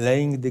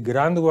laying the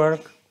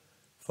groundwork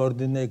for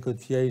the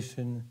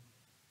negotiation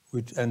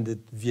which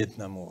ended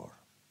Vietnam War.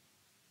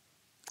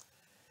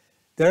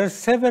 There are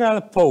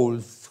several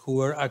Poles who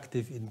were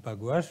active in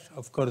Pugwash,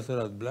 of course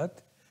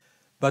Rotblat,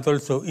 but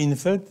also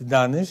Infeld,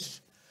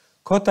 Danish,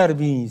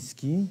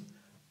 Kotarbiński,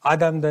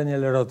 Adam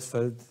Daniel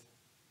Rotfeld,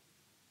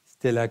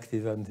 still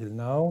active until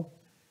now,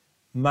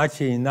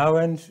 Maciej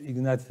Nałęcz,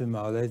 Ignacy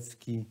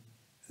Maolecki,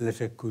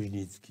 Leszek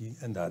Kuźnicki,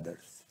 and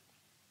others.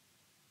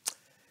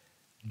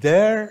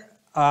 There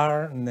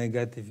are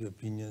negative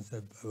opinions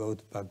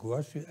about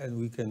Pugwash, and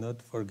we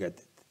cannot forget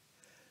it.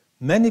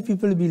 Many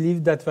people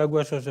believe that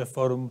Pugwash was a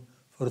forum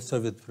for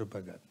Soviet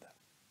propaganda.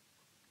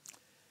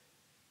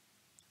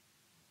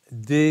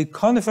 The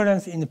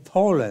conference in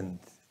Poland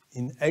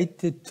in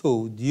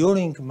 '82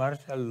 during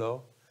martial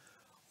law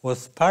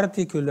was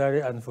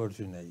particularly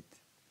unfortunate.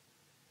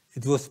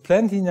 It was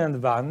planned in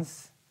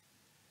advance,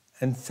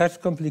 and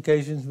such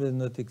complications were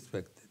not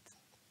expected.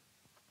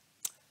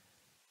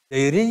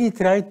 They really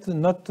tried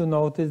not to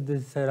notice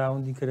the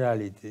surrounding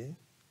reality,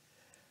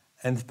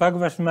 and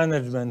Pugwash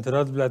management,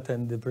 Rotblat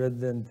and the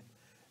president,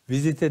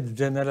 visited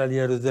General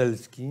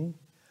Jaruzelski,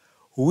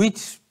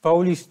 which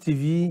Polish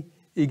TV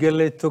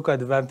eagerly took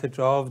advantage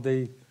of.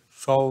 They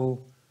show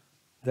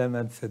them,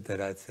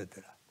 etc.,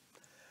 etc.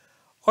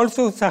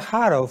 Also,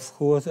 Sakharov,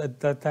 who was at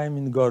that time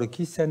in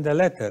Gorky, sent a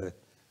letter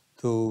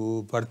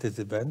to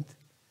participants,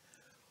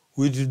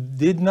 which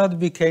did not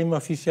become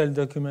official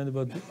document,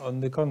 but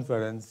on the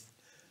conference,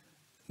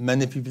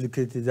 many people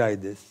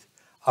criticized this.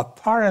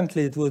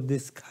 Apparently, it was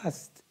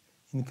discussed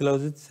in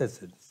closed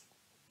sessions.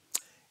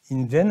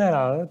 In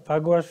general,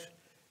 Pugwash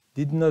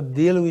did not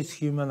deal with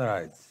human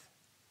rights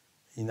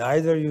in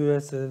either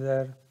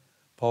USSR,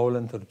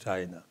 Poland, or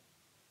China.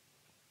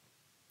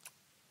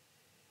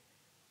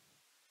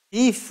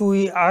 If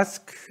we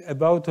ask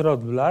about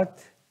Rotblat,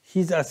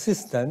 his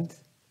assistant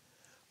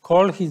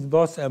called his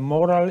boss a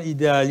moral,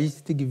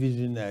 idealistic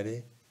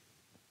visionary.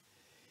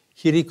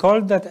 He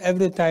recalled that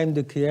every time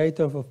the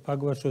creator of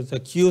Pugwash was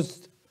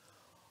accused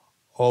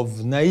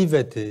of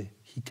naivety,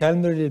 he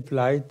calmly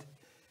replied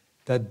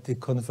that the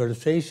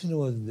conversation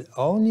was the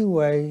only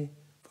way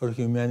for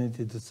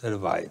humanity to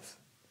survive,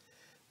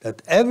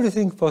 that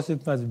everything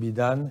possible must be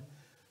done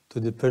to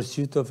the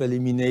pursuit of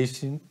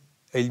eliminating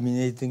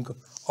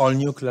all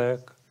nuclear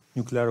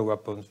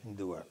weapons in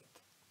the world.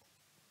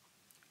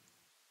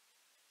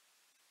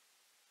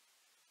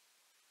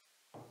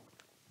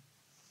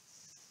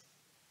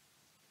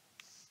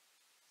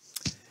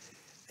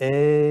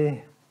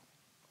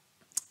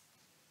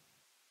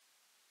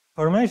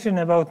 Information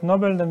about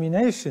Nobel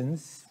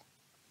nominations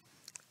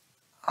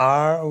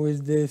are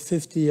with the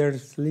 50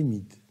 years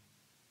limit,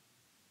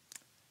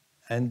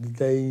 and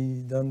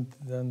they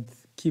don't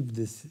keep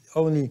this.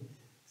 Only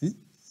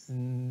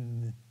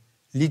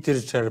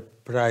literature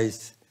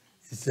prize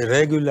is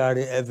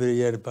regularly every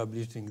year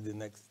publishing the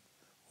next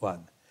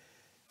one.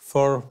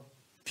 For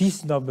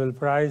Peace Nobel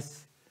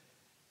Prize,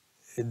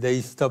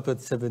 they stop at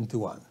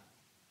 71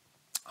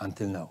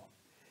 until now.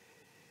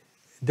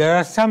 There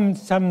are some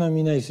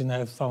nominations I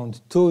have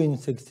found, 2 in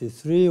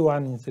 63,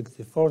 1 in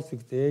 64,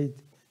 68,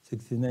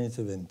 69,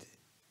 70.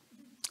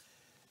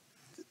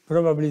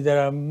 Probably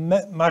there are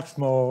much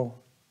more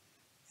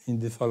in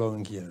the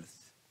following years.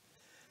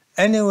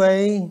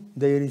 Anyway,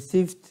 they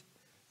received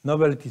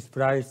Nobel Peace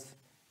Prize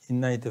in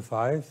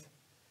 '95.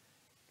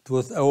 It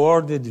was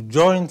awarded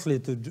jointly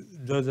to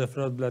Józef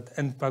Rotblat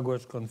and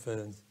Pugwash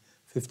Conference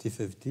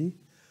 50-50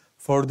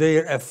 for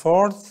their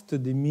efforts to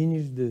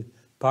diminish the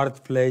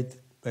part played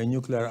by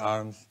nuclear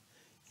arms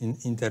in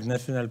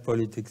international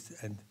politics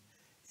and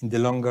in the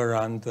longer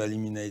run to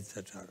eliminate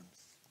such arms.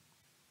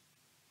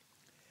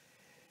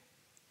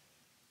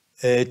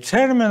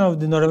 Chairman of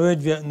the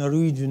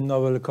Norwegian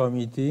Nobel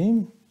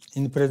Committee,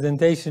 in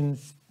presentation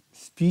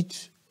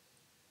speech,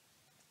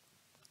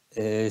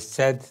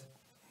 said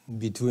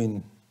it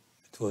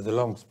was a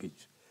long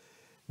speech,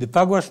 the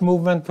Pugwash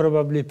movement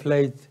probably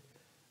played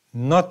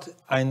not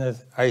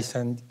a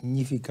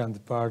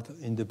significant part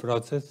in the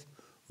process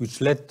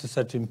which led to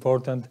such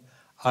important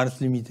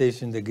arms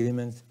limitation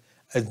agreements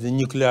as the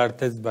Nuclear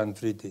Test Ban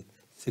Treaty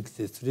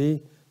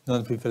 63,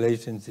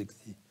 Non-Proliferation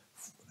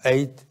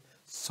 68,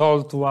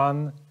 SALT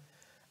I,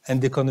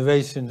 and the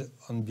Convention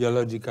on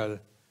Biological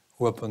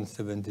Weapons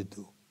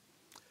 72.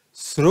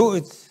 Through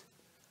its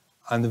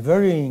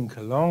unvarying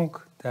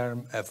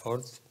long-term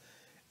efforts,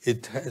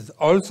 it has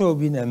also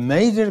been a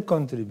major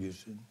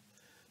contribution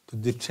to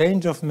the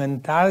change of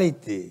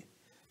mentality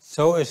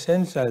so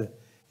essential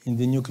in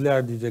the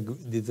nuclear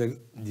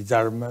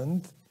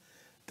disarmament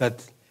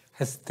that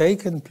has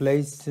taken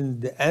place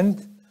since the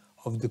end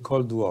of the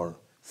Cold War,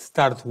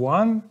 START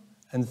I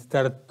and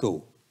START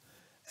II,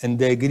 and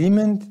the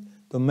agreement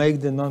to make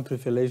the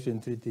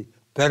Non-Proliferation Treaty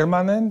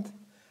permanent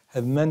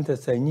have meant a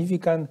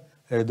significant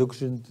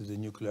reduction to the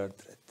nuclear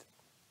threat.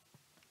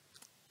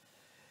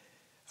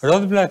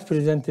 Rotblat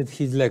presented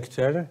his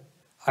lecture.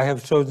 I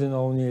have chosen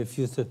only a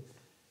few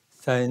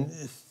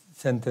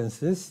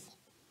sentences.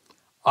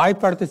 I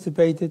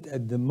participated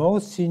at the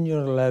most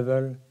senior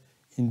level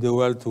in the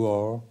World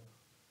War,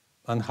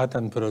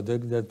 Manhattan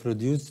Project, that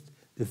produced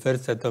the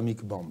first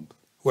atomic bomb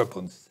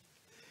weapons.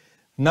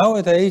 Now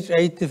at age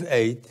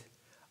 88,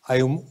 I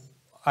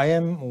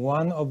am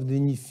one of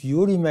the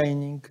few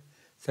remaining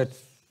such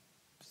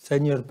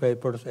senior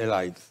papers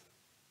alive.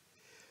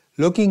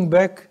 Looking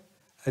back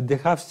at the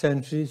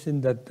half-century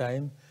since that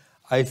time,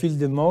 I feel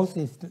the most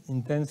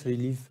intense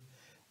relief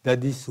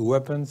that these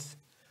weapons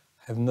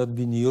have not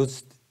been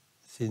used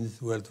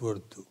since World War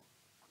II.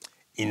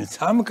 In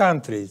some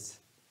countries,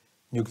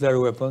 nuclear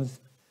weapons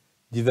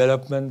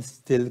development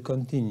still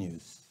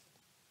continues.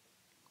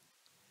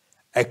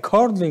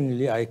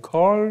 Accordingly, I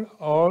call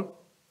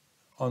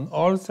on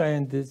all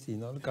scientists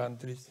in all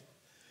countries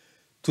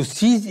to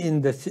cease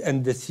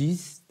and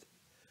desist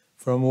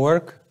from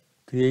work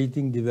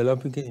creating,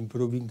 developing,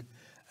 improving,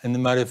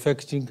 and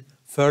manufacturing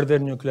further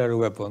nuclear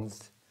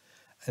weapons,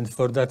 and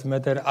for that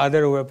matter,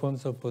 other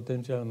weapons of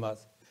potential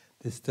mass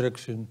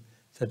destruction,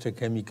 such as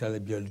chemical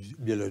and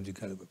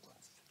biological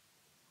weapons.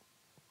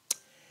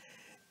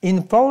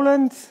 In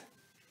Poland,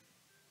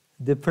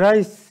 the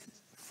prize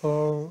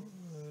for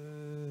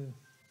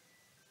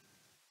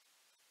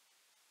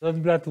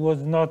Rotblat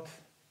was not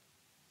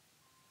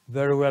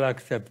very well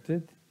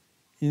accepted.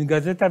 In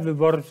Gazeta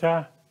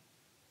Wyborcza,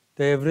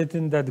 they have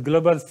written that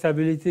global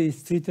stability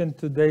is threatened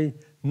today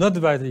not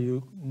by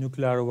the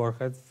nuclear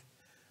warheads,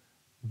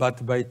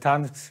 but by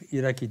tanks,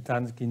 Iraqi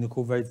tanks in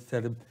Kuwait,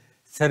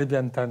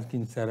 Serbian tanks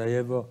in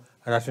Sarajevo,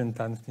 Russian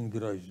tanks in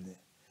Grozny.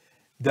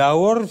 The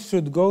award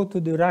should go to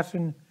the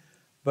Russian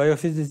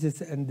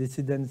biophysicist and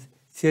dissident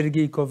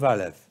Sergei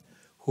Kovalev,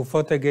 who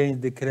fought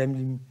against the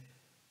Kremlin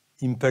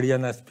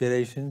imperial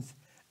aspirations,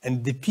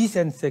 and the peace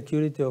and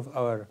security of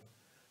our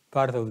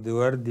part of the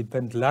world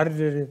depend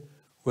largely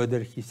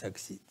whether he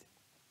succeeds.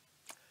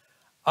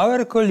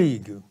 Our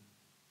colleague,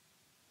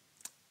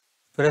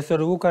 Professor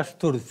Łukasz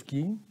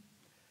Turski,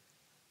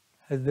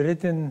 has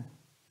written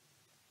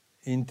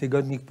in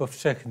Tygodnik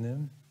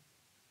Powszechny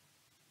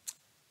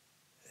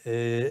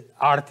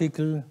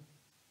article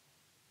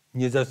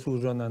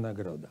Niezasłużona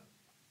nagroda.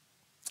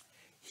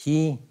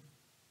 He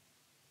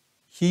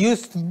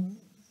used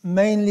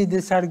mainly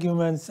these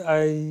arguments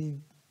I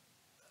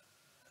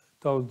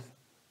told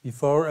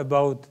before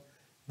about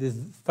this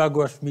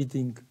Pugwash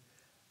meeting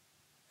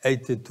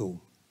 82.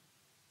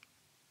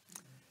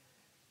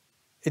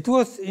 It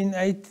was in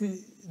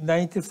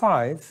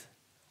 1995,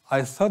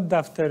 I thought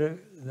that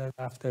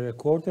after a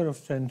quarter of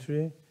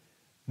century,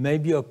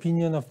 maybe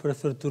opinion of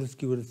Professor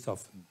Turski will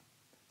soften.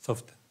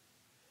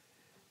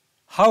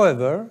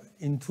 However,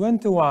 in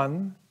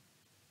 21,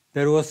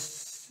 there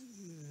was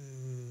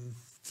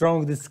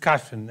strong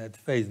discussion at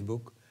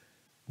Facebook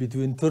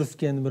between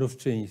Turski and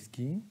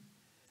Mrówczyński,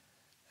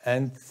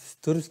 and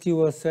Turski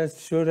was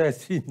as sure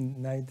as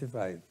in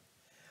 95.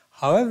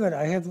 However,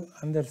 I have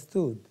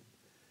understood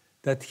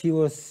that he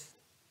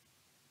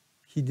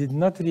did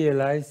not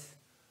realize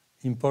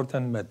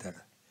important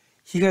matter.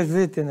 He has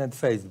written at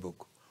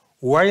Facebook,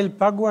 while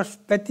Pugwash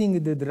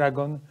petting the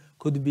dragon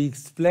could be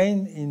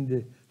explained in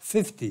the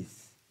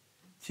 50s,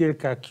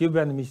 circa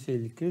Cuban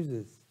Missile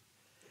Crisis,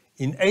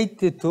 in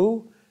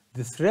 82,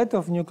 the threat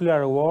of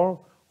nuclear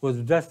war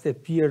was just a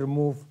PR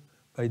move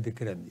by the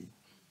Kremlin.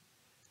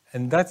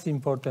 And that's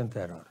important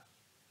error.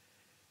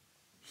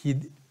 He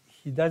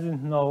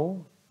doesn't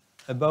know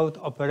about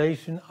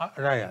Operation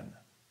Ryan.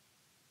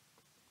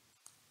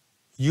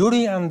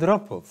 Yuri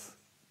Andropov,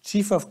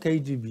 chief of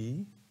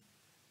KGB,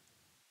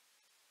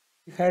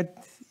 had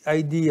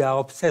idea,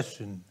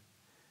 obsession,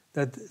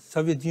 that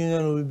Soviet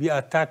Union will be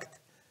attacked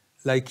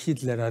like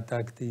Hitler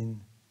attacked in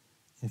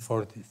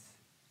 40s.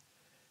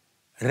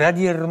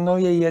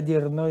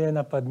 Radiernoje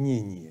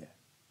napadnienie,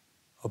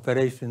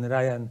 Operation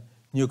Ryan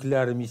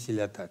nuclear missile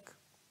attack.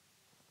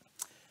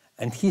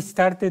 And he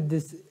started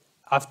this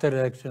after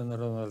election of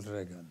Ronald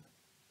Reagan.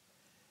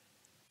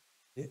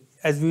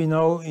 As we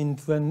know, in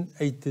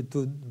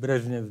 1982,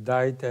 Brezhnev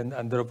died and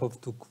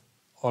Andropov took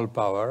all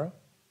power.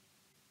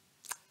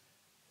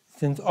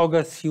 Since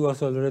August, he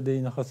was already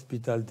in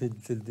hospital till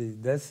his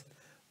death,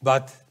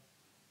 but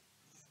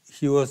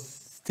he was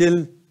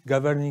still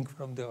governing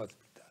from the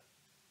hospital.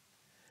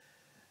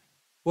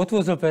 What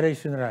was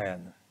Operation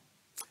Ryan?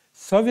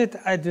 Soviet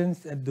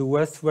agents at the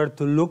West were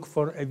to look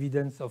for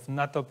evidence of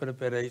NATO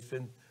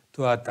preparation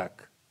to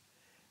attack.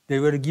 They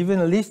were given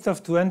a list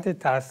of 20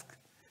 tasks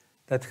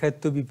that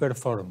had to be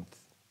performed.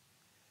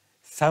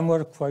 Some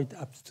were quite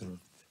absurd.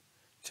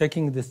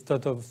 Checking the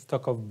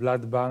stock of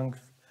blood banks,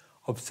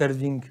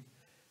 observing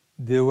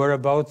the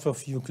whereabouts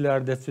of nuclear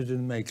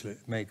decision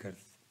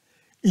makers,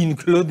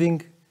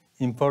 including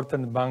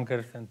important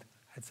bankers and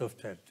heads of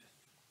churches.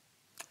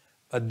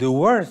 But the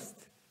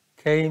worst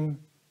came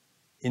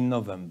in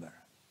November.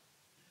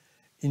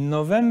 In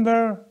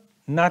November,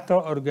 NATO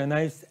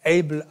organized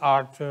Able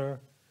Archer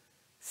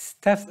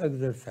staff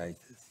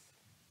exercises.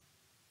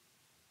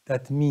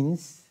 That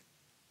means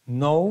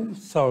no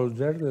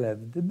soldier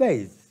left the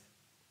base.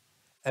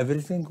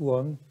 Everything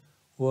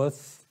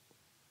was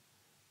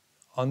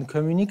on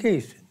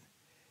communication.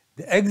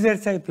 The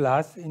exercise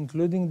plus,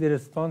 including the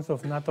response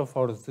of NATO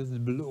forces,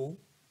 blue,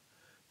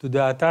 to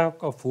the attack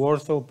of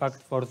Warsaw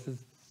Pact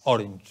forces,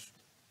 orange.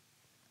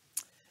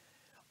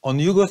 On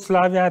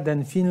Yugoslavia,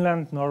 then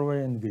Finland,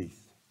 Norway, and Greece.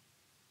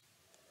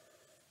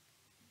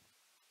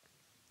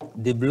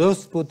 The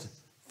blues put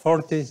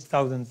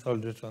 40,000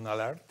 soldiers on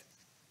alert.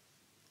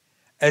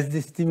 As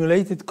the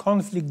stimulated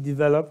conflict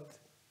developed,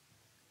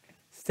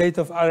 state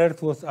of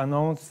alert was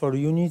announced for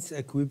units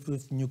equipped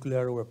with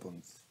nuclear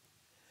weapons.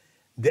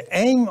 The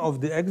aim of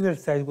the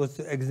exercise was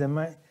to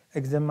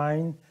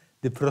examine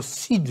the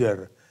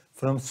procedure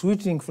from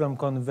switching from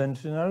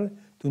conventional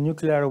to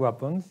nuclear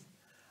weapons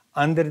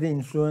under the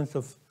influence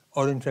of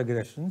orange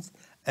aggressions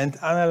and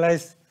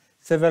analyze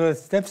several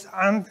steps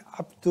and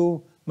up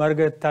to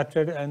Margaret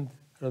Thatcher and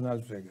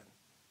Ronald Reagan.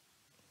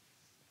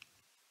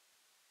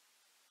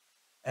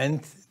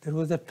 And there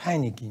was a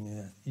panic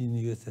in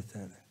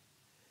USSR.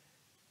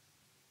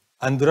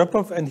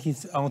 Andropov and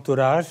his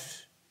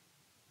entourage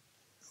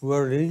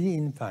were really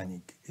in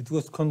panic. It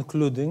was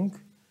concluding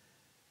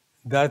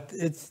that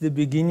it's the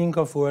beginning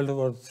of World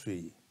War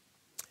III.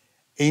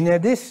 In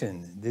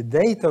addition, the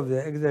date of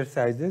the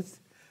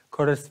exercises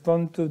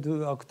correspond to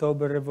the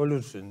October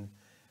Revolution,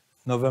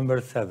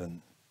 November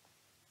 7.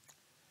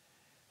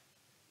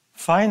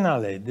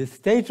 Finally, the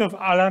stage of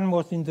alarm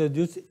was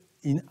introduced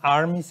in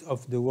armies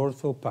of the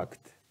Warsaw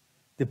Pact.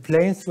 The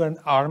planes were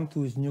armed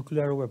with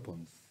nuclear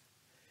weapons.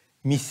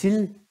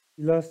 Missile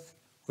silos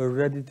were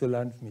ready to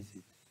launch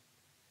missiles.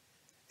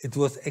 It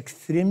was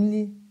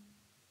extremely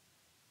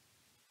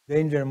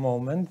dangerous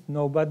moment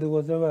nobody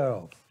was aware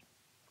of.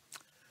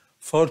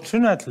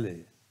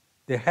 Fortunately,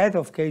 the head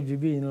of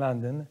KGB in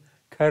London,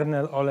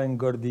 Colonel Oleg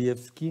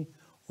Gordievsky,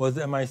 was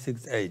an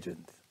MI6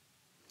 agent.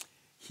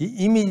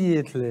 He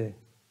immediately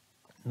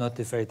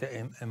notified the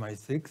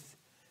MI6.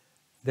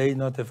 They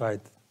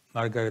notified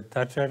Margaret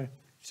Thatcher.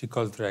 She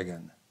called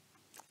Reagan.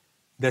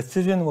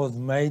 Decision was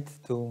made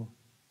to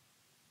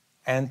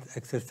end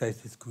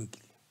exercises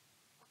quickly.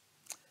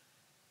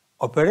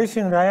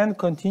 Operation Ryan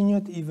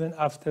continued even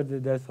after the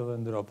death of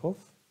Andropov.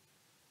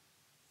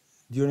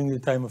 During the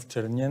time of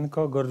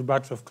Chernenko,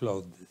 Gorbachev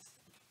closed this.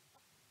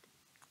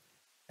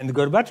 And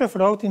Gorbachev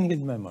wrote in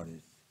his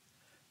memories,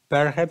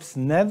 perhaps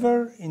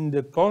never in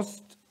the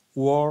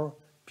post-war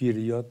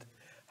period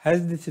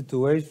has the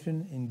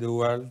situation in the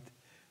world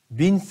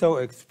been so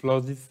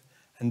explosive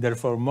and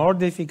therefore more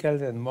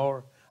difficult and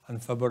more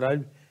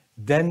unfavorable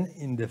than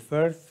in the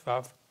first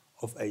half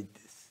of the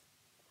 80s.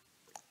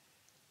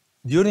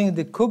 During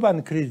the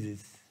Cuban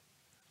crisis,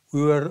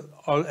 we were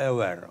all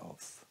aware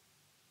of,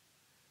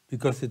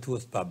 because it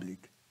was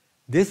public.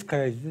 This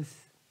crisis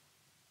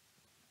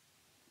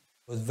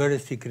was very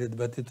secret,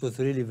 but it was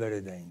really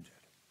very dangerous.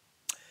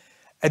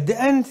 At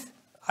the end,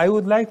 I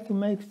would like to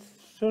make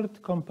a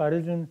short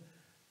comparison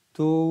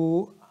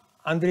to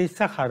Andrei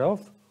Sakharov,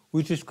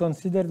 which is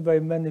considered by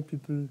many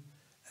people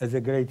as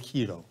a great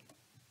hero.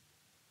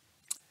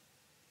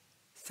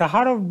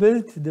 Sakharov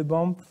built the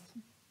bomb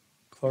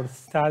for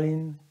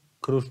Stalin,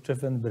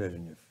 Khrushchev, and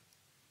Brezhnev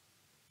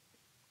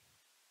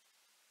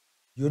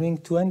during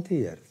 20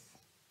 years.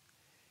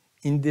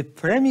 In the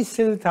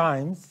pre-missile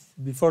times,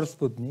 before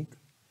Sputnik,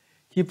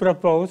 he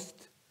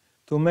proposed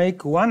to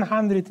make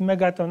 100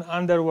 megaton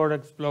underwater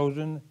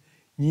explosion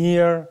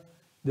near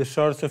the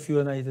shores of the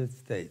United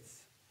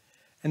States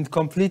and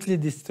completely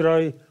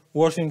destroy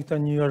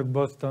Washington, New York,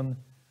 Boston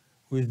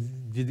with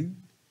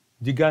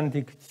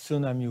gigantic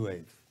tsunami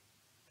wave.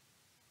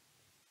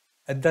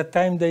 At that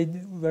time, they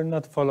were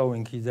not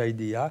following his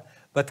idea,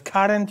 but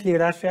currently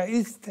Russia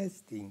is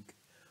testing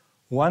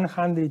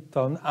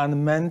 100-ton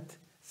unmanned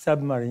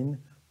submarine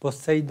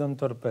Poseidon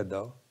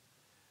torpedo.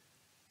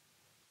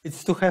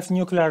 It's to have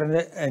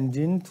nuclear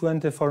engine,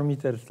 24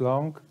 meters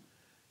long,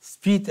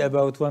 speed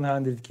about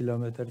 100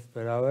 kilometers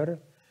per hour.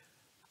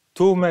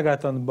 2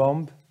 megaton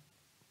bomb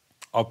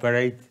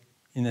operate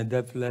in a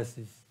depth less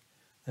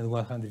than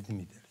 100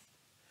 meters.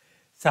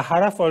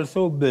 Sakharov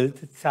also built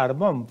Tsar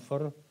bomb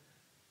for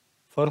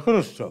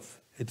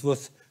Khrushchev. It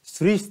was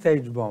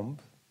 3-stage bomb,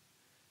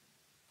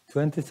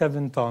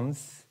 27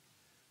 tons,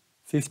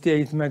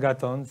 58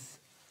 megatons.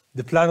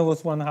 The plan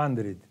was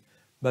 100,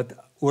 but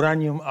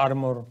uranium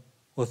armor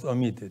was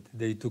omitted.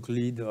 They took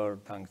lead or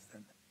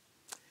tungsten.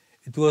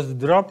 It was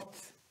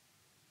dropped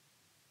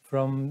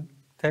from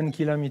 10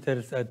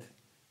 kilometers at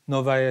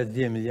Novaya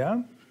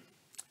Zemlya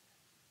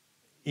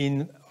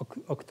in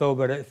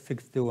October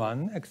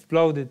 61,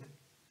 exploded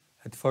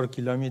at 4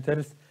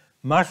 kilometers,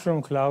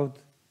 mushroom cloud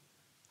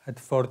at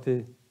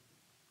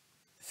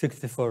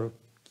 64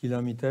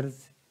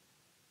 kilometers,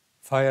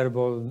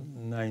 fireball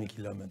 9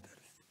 kilometers.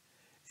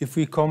 If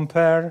we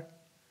compare,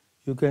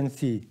 you can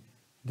see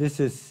this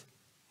is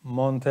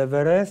Mount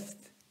Everest,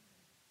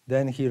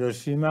 then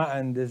Hiroshima,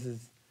 and this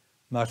is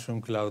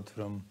mushroom cloud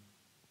from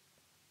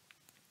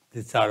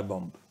the Tsar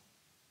bomb.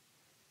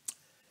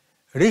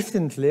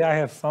 Recently, I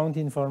have found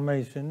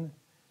information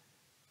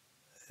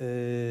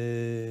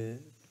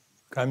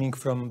coming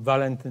from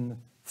Valentin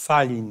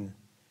Falin.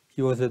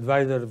 He was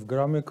advisor of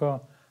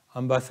Gromyko,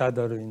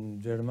 ambassador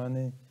in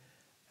Germany,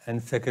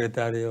 and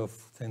secretary of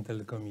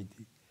Central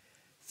Committee.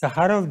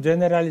 Sakharov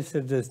generally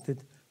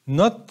suggested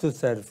not to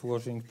serve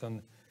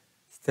Washington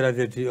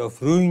strategy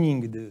of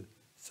ruining the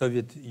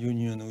Soviet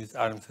Union with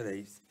arms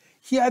race.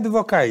 He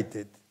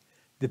advocated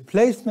the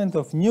placement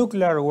of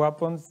nuclear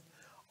weapons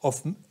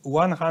of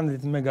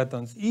 100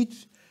 megatons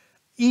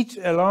each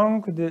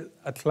along the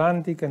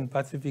Atlantic and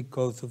Pacific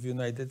coast of the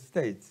United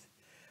States.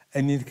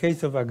 And in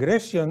case of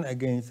aggression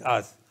against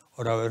us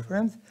or our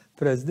friends,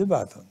 press the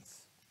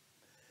buttons.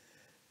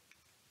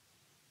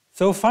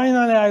 So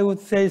finally, I would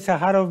say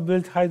Sakharov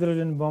built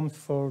hydrogen bombs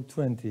for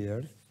 20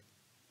 years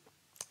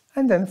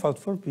and then fought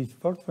for peace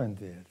for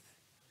 20 years.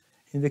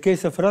 In the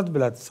case of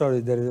Rotblat,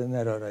 sorry, there is an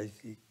error, I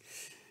see,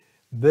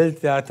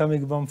 built the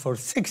atomic bomb for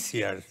 6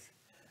 years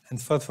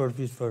and fought for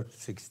peace for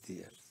 60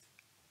 years.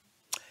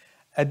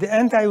 At the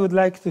end, I would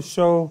like to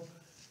show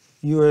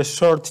you a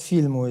short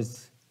film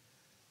with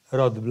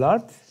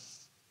Rotblat.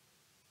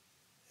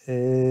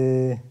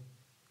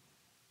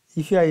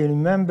 If I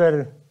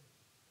remember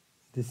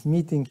this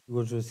meeting,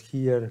 which was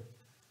here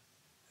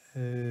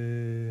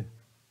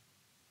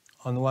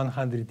on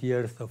 100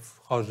 years of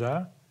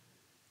Chorza,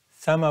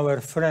 some of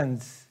our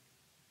friends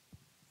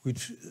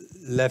which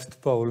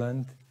left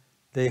Poland,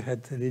 they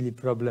had really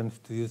problems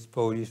to use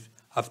Polish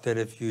after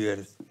a few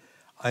years.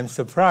 I'm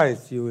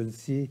surprised you will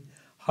see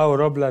how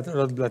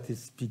Rotblat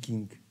is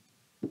speaking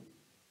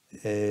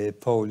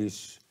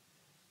Polish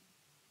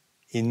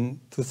in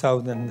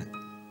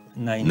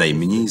 2009.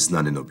 Najmniej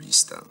znany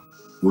noblista.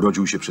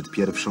 Urodził się przed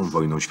I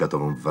wojną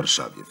światową w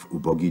Warszawie, w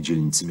ubogiej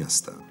dzielnicy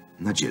miasta,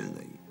 na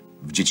Dzielnej.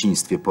 W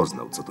dzieciństwie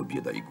poznał, co to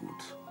bieda i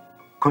głód.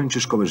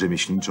 Kończy szkołę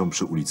rzemieślniczą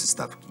przy ulicy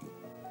Stawki.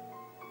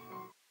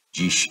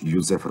 Dziś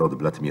Józef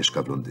Rotblat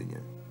mieszka w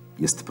Londynie.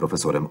 Jest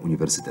profesorem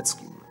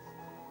uniwersyteckim.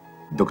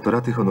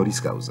 Doktoraty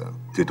honoris causa,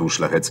 tytuł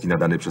szlachecki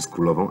nadany przez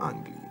królową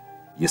Anglii.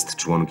 Jest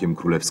członkiem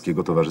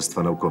Królewskiego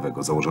Towarzystwa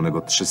Naukowego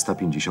założonego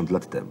 350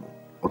 lat temu,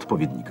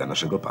 odpowiednika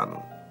naszego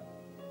Panu.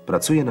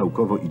 Pracuje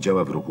naukowo i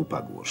działa w ruchu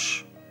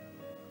Pugwash.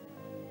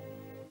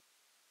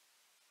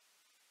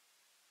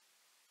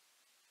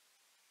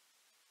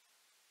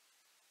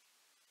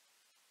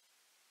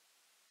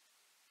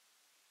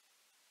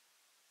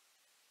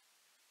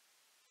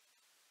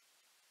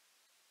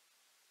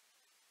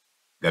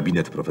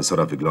 Gabinet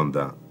profesora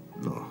wygląda,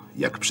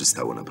 jak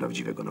przystało na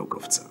prawdziwego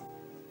naukowca.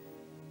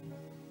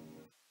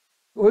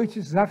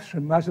 Ojciec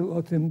zawsze marzył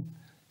o tym,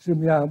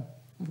 żebym ja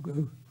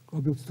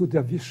robił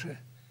studia wyższe.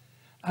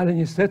 Ale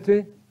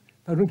niestety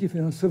warunki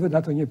finansowe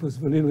na to nie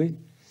pozwoliły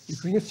i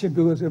koniecznie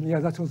było, żebym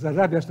ja zaczął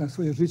zarabiać na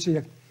swoje życie,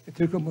 jak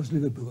tylko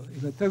możliwe było. I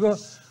dlatego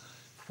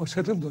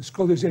poszedłem do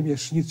szkoły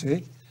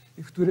rzemieślniczej,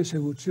 w której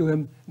się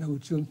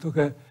nauczyłem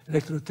trochę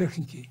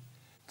elektrotechniki.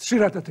 3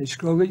 lata tej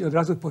szkoły i od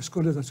razu po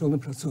szkole zacząłem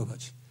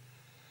pracować.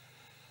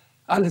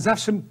 Ale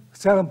zawsze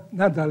chciałem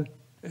nadal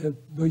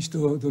dojść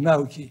do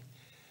nauki.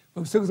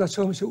 Wobec tego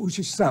zacząłem się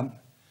uczyć sam.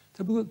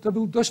 To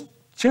był dość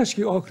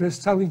ciężki okres,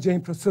 cały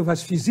dzień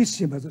pracować,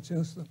 fizycznie bardzo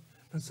często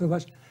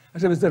pracować,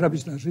 żeby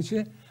zarobić na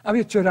życie, a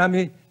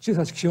wieczorami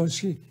czytać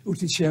książki,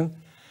 uczyć się.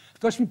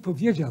 Ktoś mi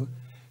powiedział,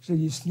 że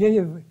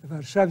istnieje w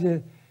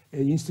Warszawie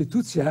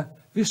instytucja,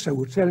 wyższa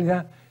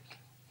uczelnia,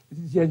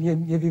 gdzie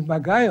nie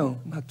wymagają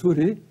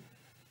matury,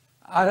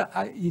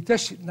 i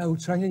też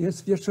nauczanie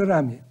jest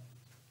wieczorami.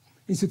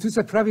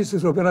 Instytucja prawie jest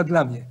zrobiona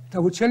dla mnie. Ta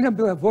uczelnia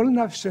była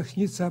wolna,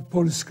 wszechnica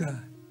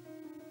polska.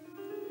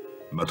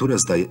 Maturę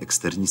zdaje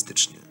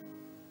eksternistycznie.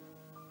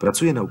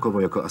 Pracuje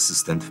naukowo jako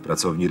asystent w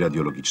pracowni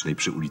radiologicznej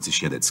przy ulicy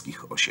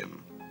Śniedeckich 8.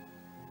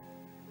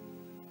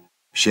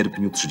 W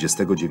sierpniu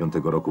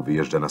 1939 roku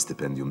wyjeżdża na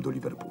stypendium do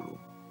Liverpoolu.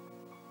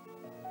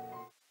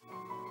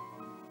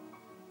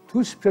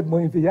 Tuż przed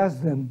moim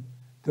wyjazdem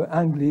do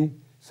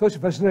Anglii coś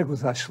ważnego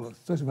zaszło,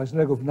 coś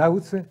ważnego w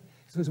nauce,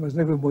 coś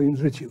ważnego w moim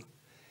życiu.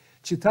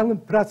 Czytałem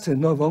pracę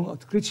nową,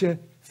 odkrycie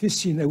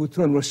fizji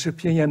neutronów,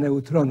 rozszczepienia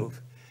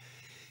neutronów.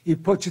 I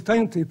po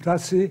czytaniu tej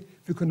pracy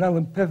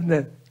wykonałem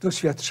pewne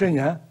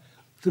doświadczenia,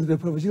 które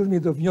doprowadziły mnie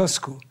do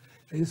wniosku,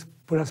 że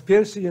po raz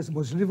pierwszy jest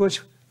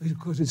możliwość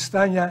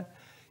wykorzystania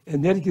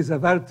energii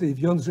zawartej w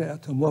jądrze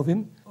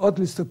atomowym. Od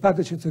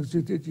listopada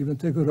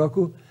 1939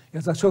 roku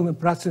ja zacząłem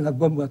pracę nad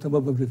bombą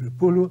atomową w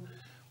Liverpoolu.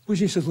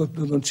 Później się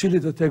dołączyli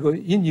do tego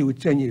inni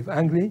uczeni w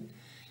Anglii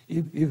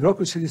i w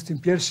roku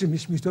 1941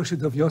 myśmy doszli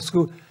do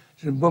wniosku,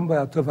 że bomba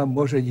atomowa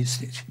może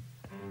istnieć.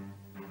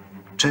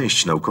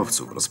 Część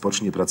naukowców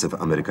rozpocznie pracę w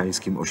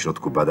amerykańskim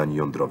ośrodku badań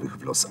jądrowych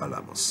w Los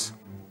Alamos.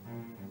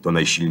 To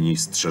najsilniej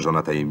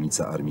strzeżona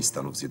tajemnica Armii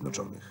Stanów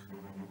Zjednoczonych.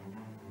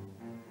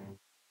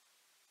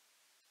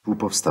 Tu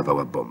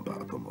powstawała bomba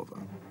atomowa.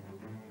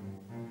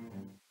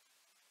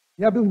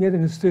 Ja byłem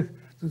jeden z tych,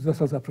 który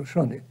został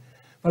zaproszony.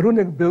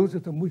 Warunek był,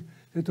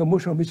 że to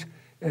muszą być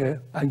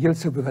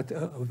angielscy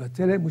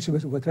obywatele, muszą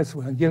mieć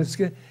obywatelstwo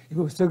angielskie i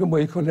wobec tego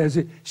moi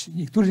koledzy,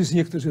 niektórzy z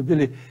nich, którzy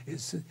byli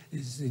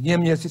z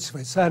Niemiec, z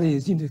Szwajcarii,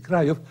 z innych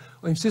krajów,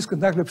 oni wszystko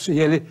nagle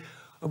przyjęli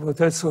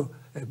obywatelstwo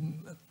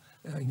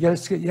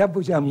angielskie. Ja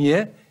powiedziałem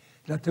nie,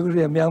 dlatego że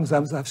ja miałem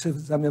zawsze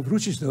zamiar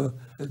wrócić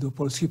do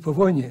Polski po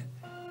wojnie.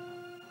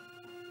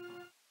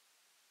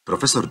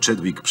 Profesor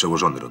Chadwick,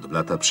 przełożony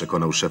Rotblata,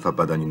 przekonał szefa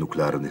badań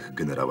nuklearnych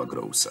generała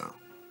Grousa.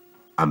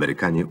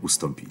 Amerykanie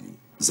ustąpili.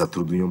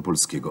 Zatrudnią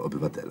polskiego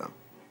obywatela.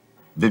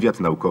 Wywiad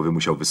naukowy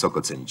musiał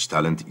wysoko cenić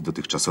talent i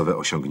dotychczasowe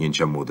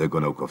osiągnięcia młodego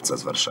naukowca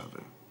z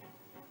Warszawy.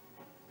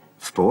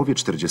 W połowie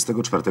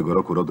 1944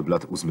 roku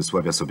Rotblat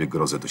uzmysławia sobie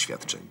grozę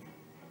doświadczeń.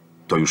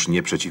 To już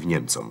nie przeciw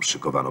Niemcom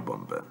szykowano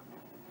bombę.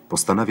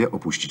 Postanawia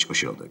opuścić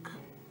ośrodek.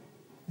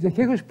 Z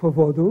jakiegoś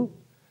powodu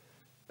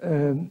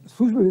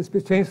służby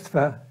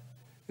bezpieczeństwa,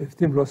 w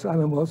tym Los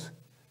Alamos,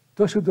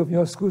 doszły do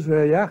wniosku,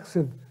 że ja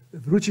chcę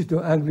wrócić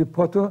do Anglii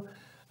po to,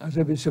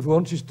 ażeby się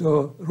włączyć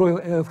do Royal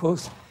Air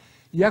Force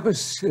i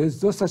jakoś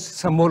dostać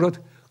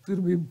samolot,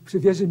 który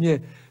przywiezie mnie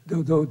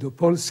do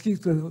Polski,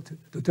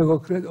 do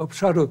tego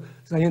obszaru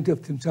zajętego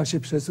w tym czasie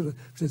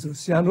przez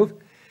Rosjanów.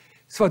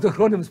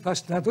 Spadochronem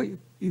spaść na to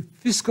i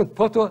wszystko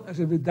po to,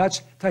 żeby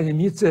dać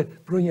tajemnicę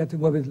broni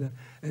atomowej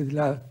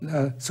dla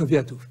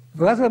Sowietów.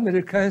 Władze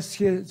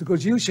amerykańskie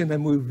zgodziły się na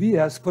mój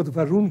wyjazd pod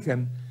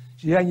warunkiem,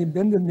 że ja nie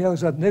będę miał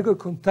żadnego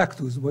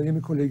kontaktu z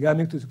moimi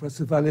kolegami, którzy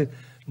pracowali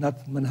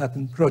nad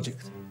Manhattan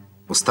Project.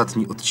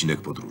 Ostatni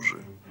odcinek podróży.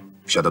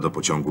 Wsiada do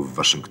pociągu w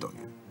Waszyngtonie.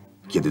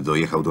 Kiedy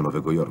dojechał do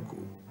Nowego Jorku,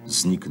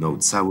 zniknął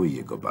cały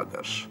jego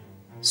bagaż.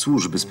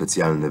 Służby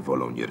specjalne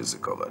wolą nie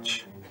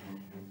ryzykować.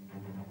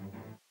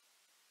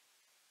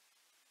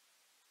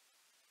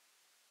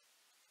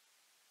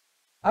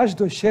 Aż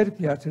do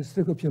sierpnia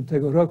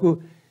 1945 roku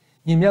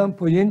nie miałem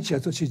pojęcia,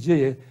 co się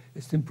dzieje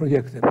z tym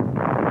projektem.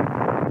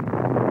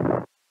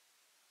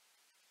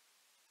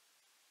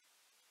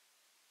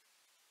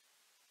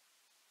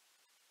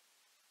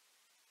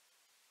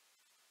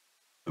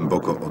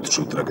 Głęboko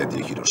odczuł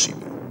tragedię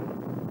Hiroshimy.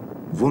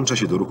 Włącza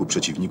się do ruchu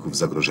przeciwników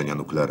zagrożenia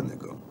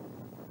nuklearnego.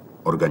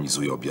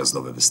 Organizuje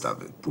objazdowe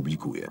wystawy,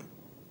 publikuje.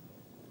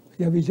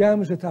 Ja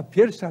wiedziałem, że ta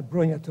pierwsza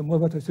broń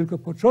atomowa to jest tylko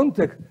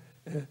początek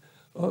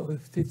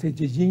w tej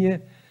dziedzinie,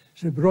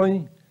 że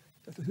broń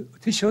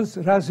 1000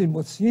 razy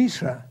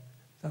mocniejsza,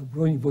 ta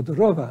broń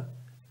wodorowa,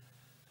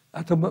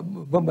 a to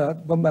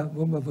bomba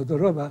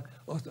wodorowa,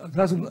 od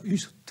razu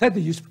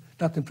wtedy już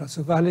nad tym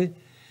pracowali.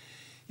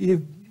 I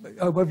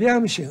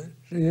obawiałem się,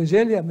 że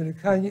jeżeli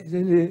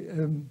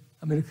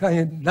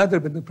Amerykanie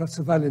nadal będą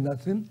pracowali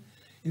nad tym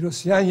i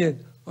Rosjanie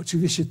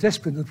oczywiście też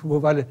będą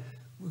próbowali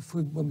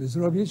swój bomby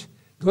zrobić,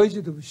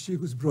 dojdzie do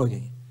wyścigu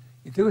zbrojeń.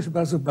 I tego się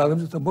bardzo bałem,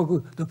 że to mogło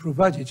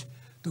doprowadzić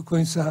do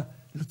końca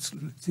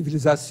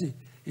cywilizacji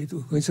i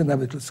do końca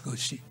nawet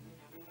ludzkości.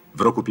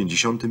 W roku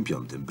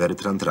 1955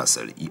 Bertrand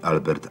Russell i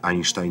Albert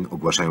Einstein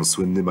ogłaszają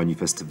słynny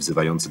manifest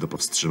wzywający do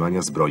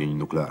powstrzymania zbrojeń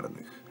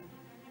nuklearnych.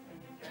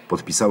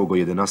 Podpisało go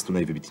 11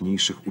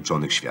 najwybitniejszych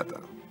uczonych świata.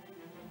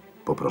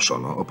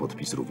 Poproszono o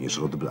podpis również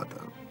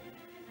Rotblata.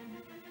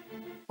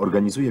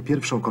 Organizuje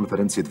pierwszą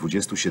konferencję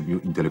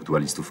 27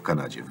 intelektualistów w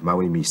Kanadzie, w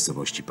małej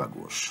miejscowości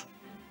Pugwash.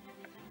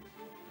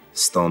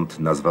 Stąd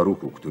nazwa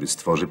ruchu, który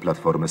stworzy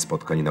platformę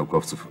spotkań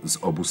naukowców z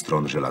obu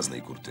stron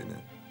żelaznej kurtyny.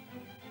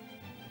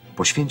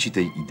 Poświęci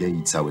tej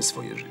idei całe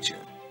swoje życie.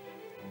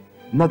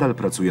 Nadal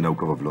pracuje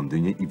naukowo w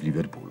Londynie i w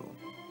Liverpoolu.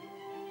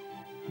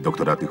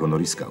 Doktoraty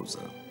honoris causa.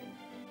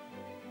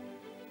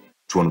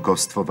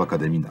 Członkostwo w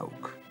Akademii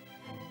Nauk.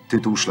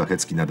 Tytuł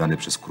szlachecki nadany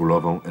przez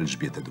królową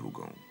Elżbietę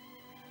II.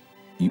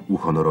 I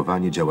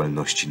uhonorowanie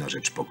działalności na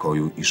rzecz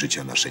pokoju i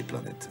życia naszej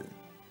planety.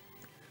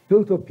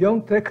 Był to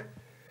piątek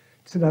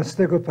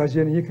 13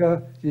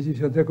 października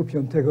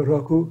 1995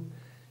 roku,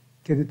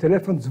 kiedy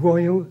telefon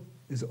dzwonił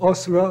z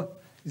Oslo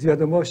z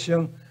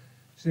wiadomością,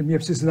 że mnie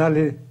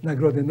przyznali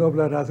Nagrodę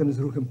Nobla razem z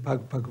ruchem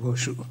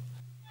Pugwashu.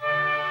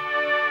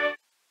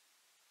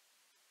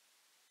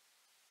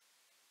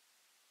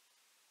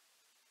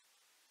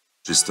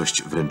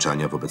 Czystość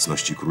wręczania w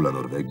obecności króla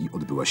Norwegii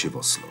odbyła się w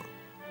Oslo.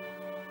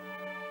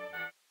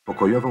 Po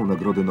Pokojową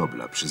Nagrodę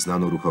Nobla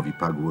przyznano ruchowi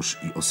Pugwash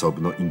i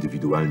osobno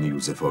indywidualnie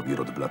Józefowi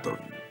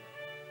Rotblatowi.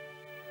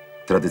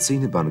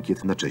 Tradycyjny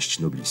bankiet na cześć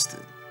noblisty.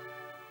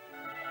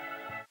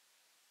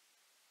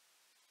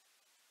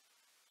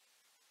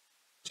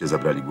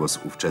 Zabrali głos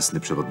ówczesny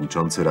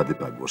przewodniczący Rady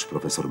Pugwash,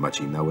 profesor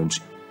Maciej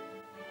Nałęcz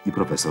i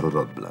profesor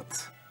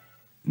Rotblat.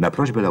 Na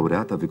prośbę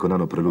laureata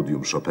wykonano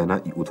preludium Chopina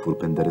i utwór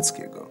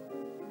Pendereckiego.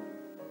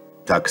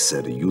 Tak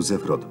ser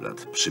Józef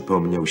Rotblat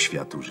przypomniał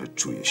światu, że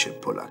czuje się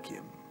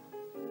Polakiem.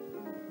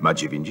 Ma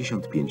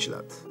 95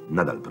 lat,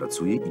 nadal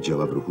pracuje i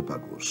działa w ruchu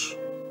Pugwash.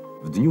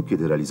 W dniu,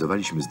 kiedy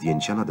realizowaliśmy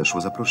zdjęcia,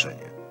 nadeszło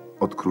zaproszenie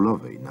od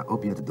królowej na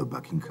obiad do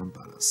Buckingham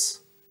Palace.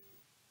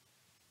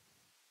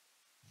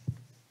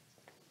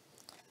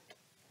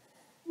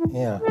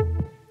 Yeah,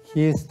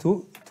 he is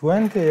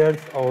 20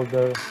 years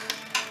older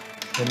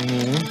than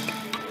me,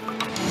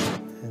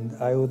 and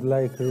I would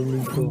like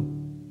really to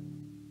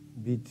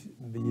be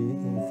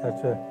in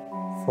such a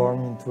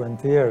form in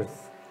 20 years.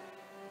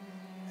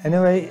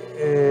 Anyway,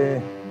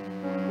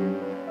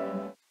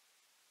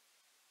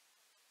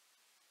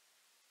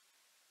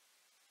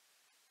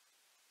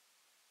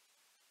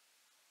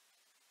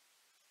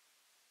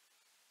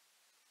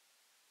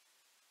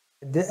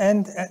 at the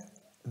end,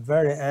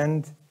 very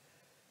end,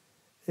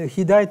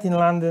 he died in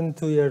London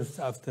 2 years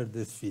after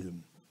this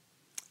film.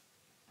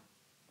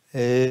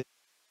 At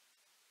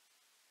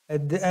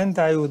the end,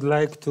 I would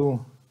like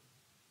to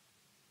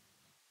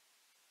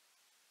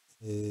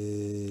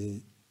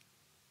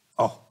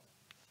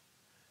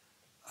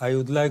I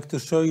would like to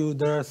show you,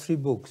 there are 3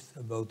 books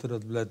about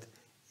Rotblat,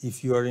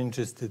 if you are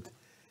interested.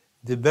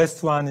 The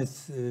best one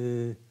is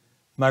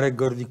Marek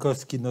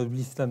Gordikowski,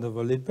 Noblista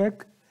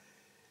Nowolypek.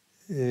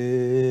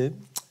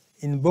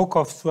 In book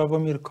of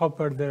Sławomir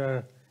Koper, there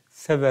are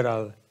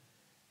several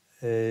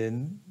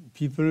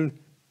people.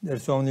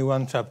 There's only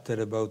one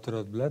chapter about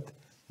Rotblat,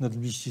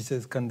 Nobliści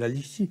se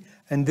skandaliści.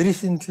 And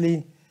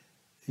recently,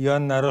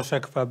 Joanna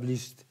Roszak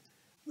published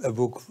a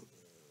book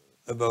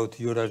about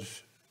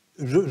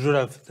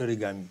Żuraw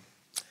Origami.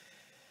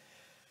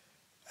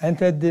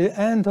 And at the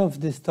end of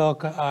this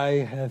talk,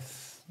 I have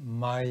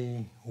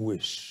my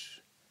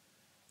wish.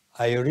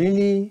 I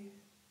really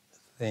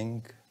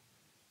think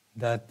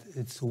that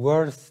it's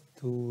worth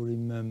to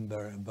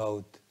remember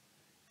about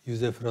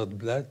Józef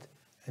Rotblat,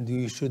 and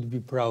we should be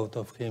proud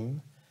of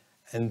him.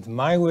 And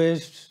my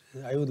wish,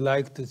 I would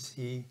like to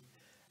see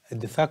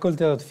at the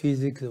Faculty of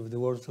Physics of the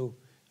Warsaw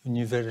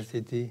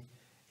University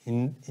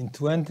in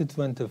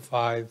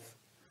 2025,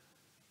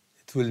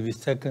 it will be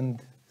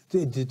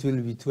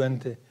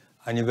 20th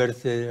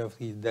anniversary of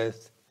his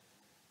death,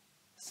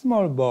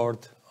 small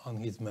board on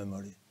his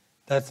memory.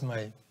 That's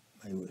my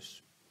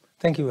wish.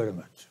 Thank you very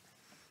much.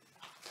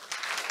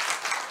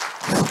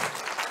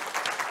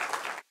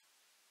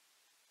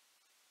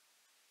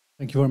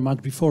 Thank you very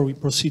much. Before we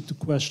proceed to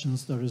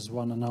questions, there is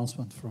one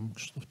announcement from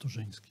Krzysztof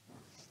Turzyński.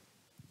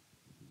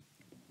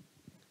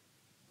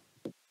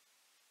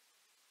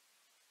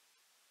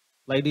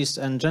 Ladies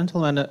and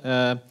gentlemen,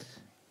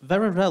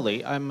 very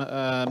rarely I'm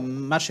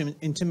much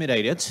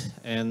intimidated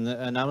in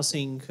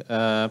announcing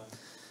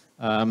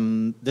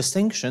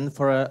distinction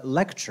for a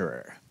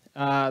lecturer.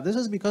 This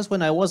is because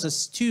when I was a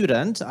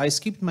student, I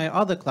skipped my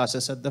other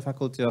classes at the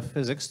Faculty of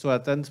Physics to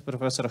attend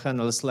Professor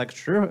Hennel's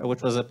lecture,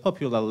 which was a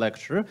popular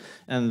lecture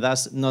and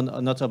thus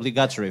not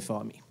obligatory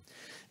for me.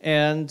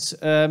 And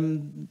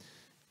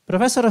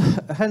Professor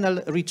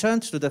Hennel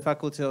returned to the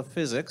Faculty of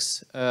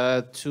Physics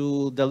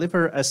to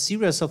deliver a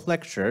series of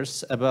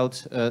lectures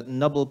about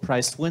Nobel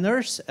Prize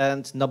winners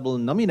and Nobel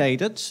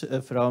nominated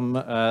from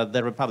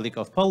the Republic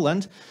of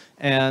Poland.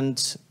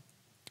 And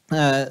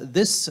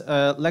this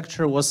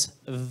lecture was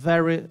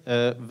very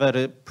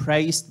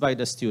praised by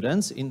the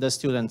students in the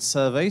student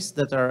surveys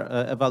that are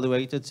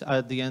evaluated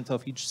at the end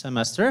of each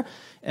semester.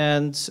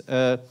 And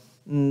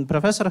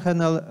Professor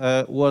Hennel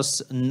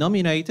was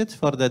nominated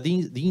for the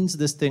Dean's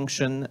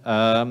Distinction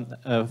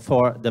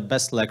for the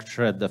best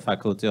lecturer at the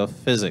Faculty of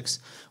Physics.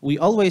 We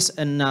always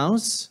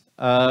announce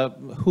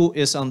who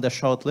is on the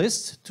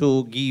shortlist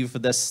to give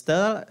the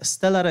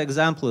stellar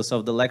examples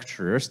of the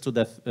lecturers to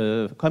the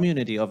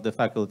community of the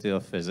Faculty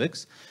of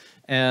Physics,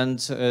 and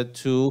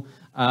to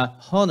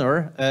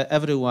honor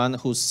everyone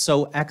who's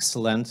so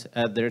excellent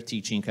at their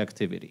teaching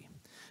activity.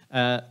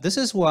 This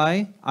is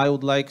why I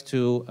would like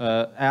to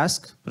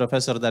ask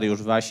Professor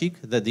Dariusz Wasik,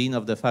 the Dean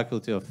of the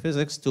Faculty of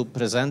Physics, to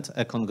present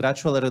a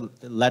congratulatory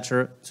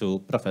letter to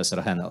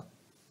Professor Hennel.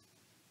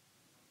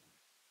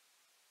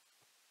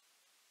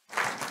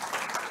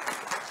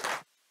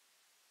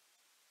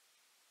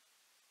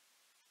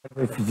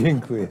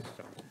 Dziękuję.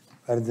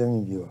 Bardzo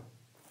mi miło.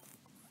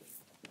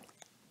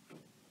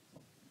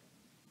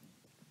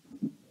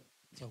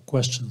 So,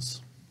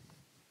 questions?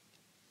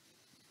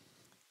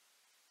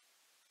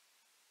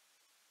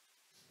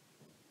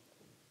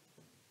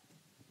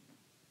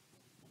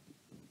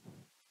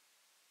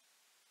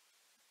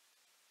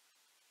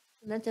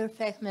 Matter of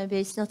fact, maybe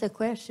it's not a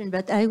question,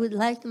 but I would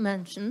like to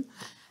mention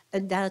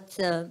that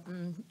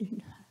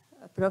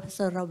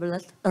Professor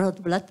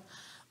Rotblat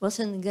was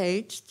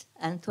engaged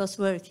and was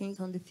working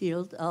on the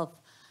field of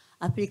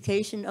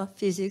application of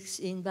physics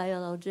in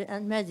biology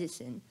and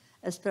medicine.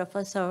 As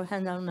Professor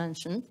Hennel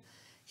mentioned,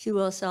 he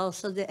was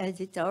also the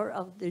editor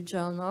of the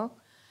journal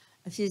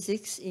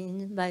Physics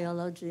in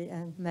Biology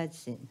and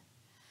Medicine.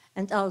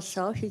 And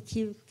also he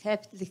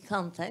kept the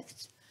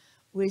contact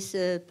with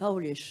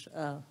Polish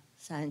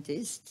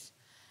scientists.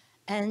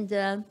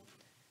 And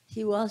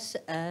he was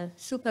a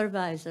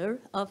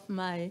supervisor of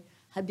my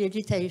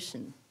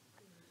habilitation.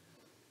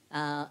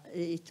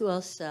 It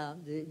was,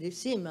 the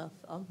theme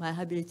of my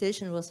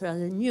habilitation was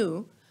rather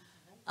new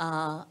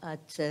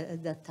at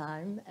that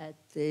time at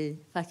the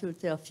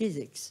Faculty of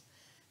Physics.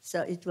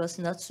 So it was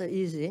not so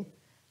easy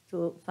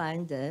to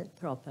find a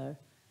proper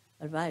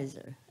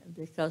advisor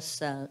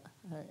because,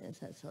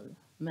 as I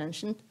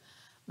mentioned,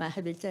 my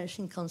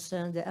habilitation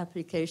concerned the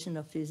application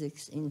of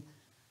physics in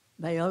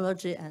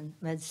biology and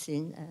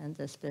medicine, and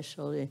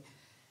especially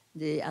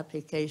the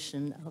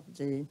application of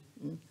the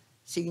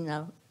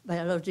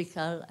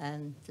biological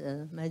and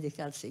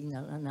medical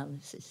signal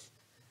analysis.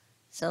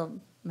 So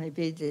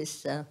maybe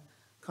these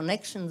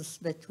connections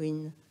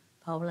between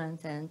Poland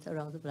and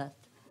Rotblat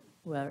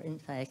were in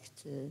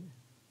fact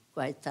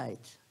quite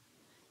tight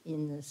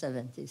in the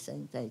 70s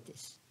and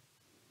 80s.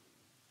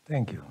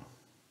 Thank you.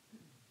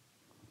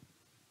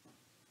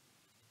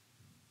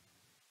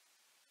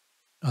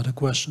 Other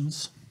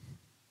questions?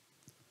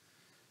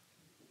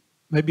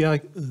 Maybe I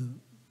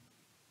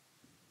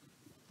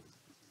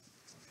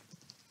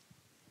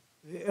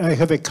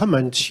have a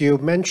comment. You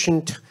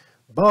mentioned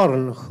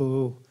Born,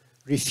 who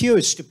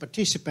refused to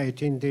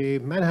participate in the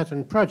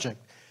Manhattan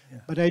Project.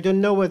 Yeah. But I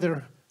don't know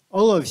whether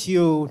all of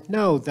you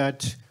know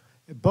that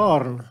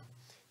Born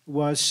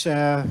was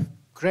a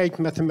great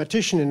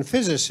mathematician and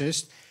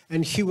physicist,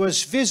 and he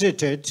was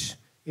visited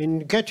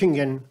in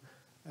Göttingen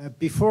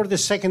before the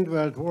Second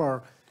World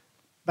War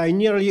by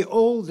nearly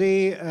all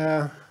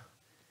the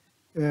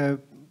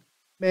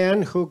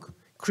men who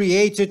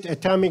created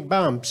atomic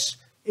bombs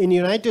in the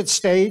United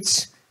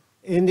States,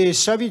 in the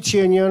Soviet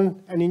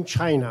Union, and in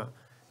China.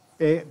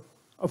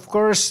 Of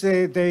course,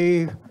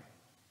 they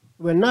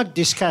were not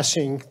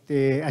discussing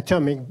the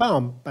atomic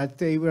bomb, but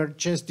they were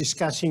just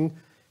discussing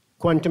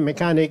quantum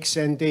mechanics,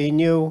 and they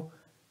knew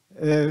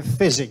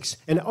physics.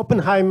 And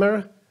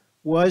Oppenheimer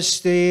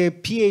was the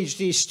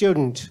PhD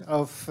student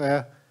of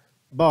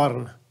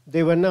Born.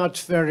 They were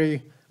not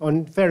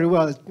on very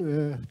well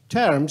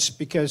terms,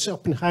 because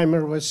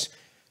Oppenheimer was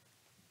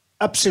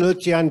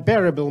absolutely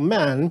unbearable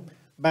man,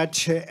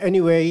 but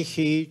anyway,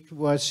 he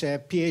was a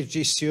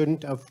PhD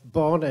student of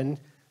Born, and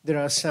there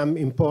are some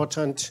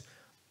important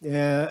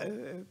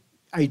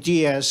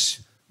ideas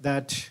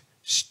that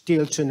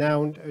still to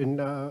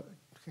now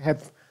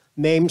have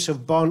names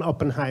of Born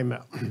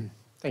Oppenheimer.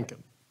 Thank you.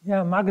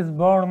 Yeah, Max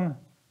Born's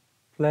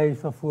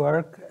place of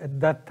work, at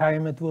that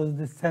time it was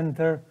the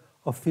center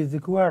of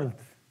physics world.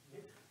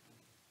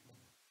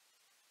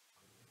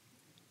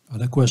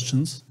 Other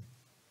questions?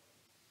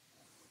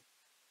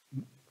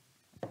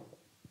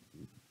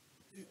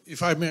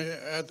 If I may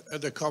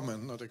add a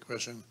comment, not a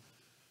question.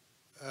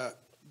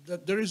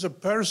 That there is a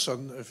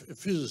person, a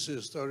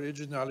physicist,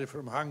 originally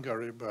from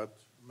Hungary, but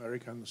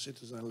American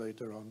citizen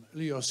later on,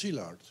 Leo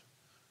Szilard,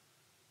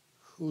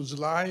 whose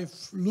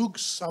life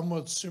looks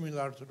somewhat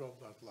similar to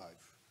Rotblat's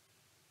life.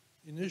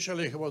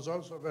 Initially, he was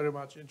also very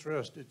much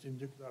interested in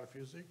nuclear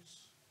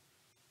physics,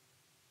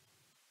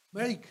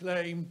 may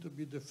claim to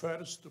be the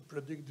first to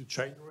predict the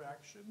chain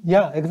reaction.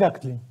 Yeah,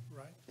 exactly.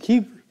 Right.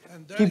 He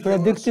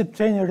predicted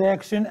chain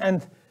reaction,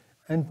 and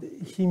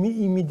he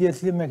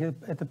immediately made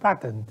it a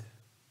patent.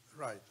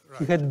 Right, right.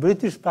 He had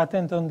British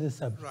patent on this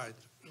subject. Right.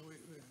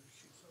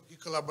 He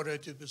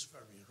collaborated with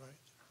Fermi,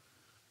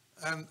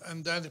 right?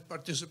 And then he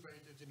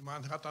participated in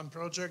Manhattan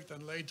Project,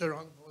 and later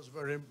on was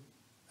very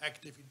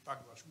active in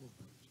Pugwash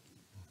movement.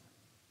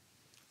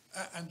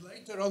 And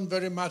later on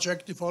very much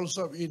active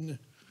also in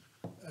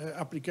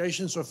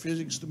applications of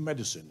physics to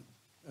medicine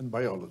and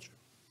biology.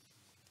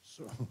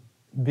 So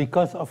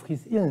because of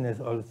his illness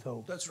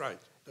also. That's right.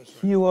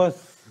 That's right.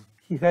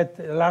 He had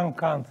lung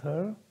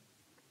cancer,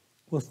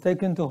 was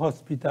taken to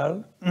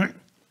hospital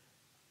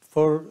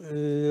for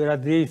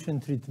radiation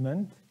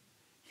treatment.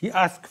 He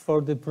asked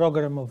for the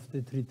program of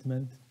the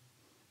treatment,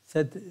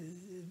 said,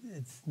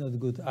 it's not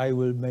good, I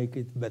will make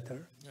it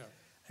better. Yeah.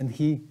 And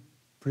he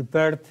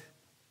prepared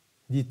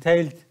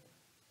detailed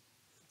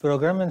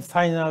program, and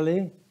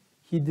finally,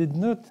 he did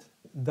not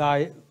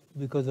die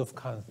because of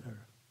cancer,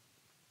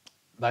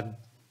 but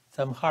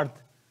some heart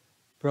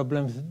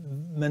problems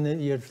many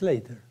years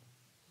later.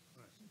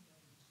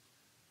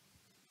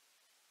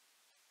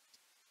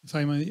 If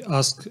I may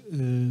ask,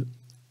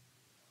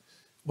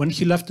 when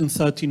he left in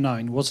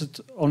 1939, was it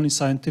only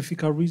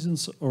scientific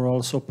reasons or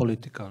also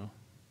political?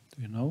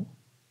 Do you know?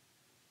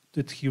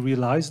 Did he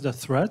realize the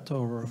threat,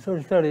 or?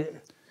 Sorry.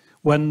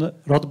 When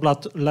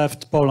Rotblat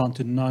left Poland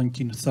in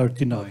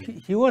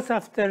 1939. He was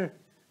after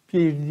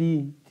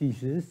PhD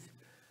thesis,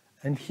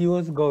 and he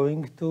was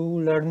going to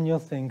learn new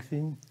things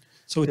in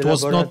So it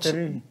was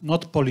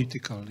not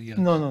political yet?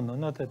 No,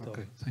 not at all.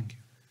 Okay, thank you.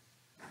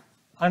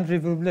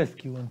 Andrzej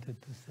Wróblewski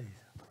wanted to say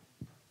something.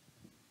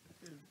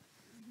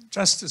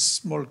 Just a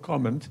small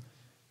comment,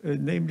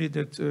 namely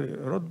that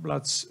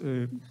Rotblat's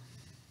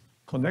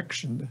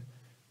connection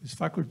with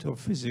Faculty of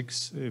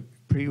Physics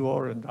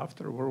pre-war and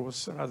after war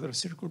was rather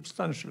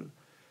circumstantial.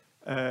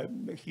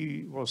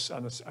 He was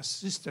an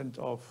assistant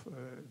of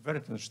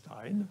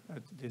Wertenstein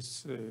at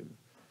this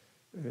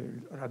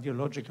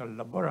radiological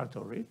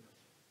laboratory,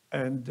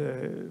 and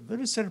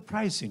very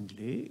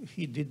surprisingly,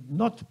 he did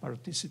not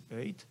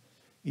participate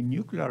in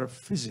nuclear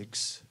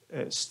physics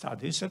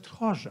studies at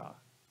Chorza,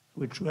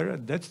 which were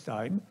at that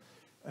time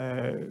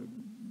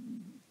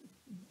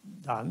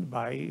done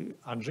by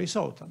Andrzej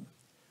Sołtan.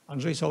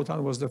 Andrzej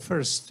Sołtan was the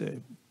first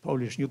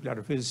Polish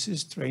nuclear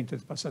physicist trained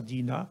at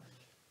Pasadena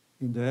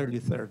in the early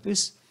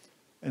 30s.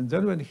 And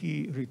then when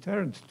he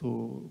returned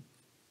to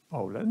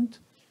Poland,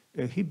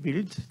 he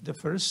built the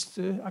first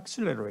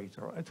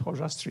accelerator at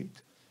Chorza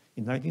Street.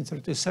 In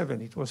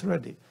 1937, it was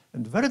ready.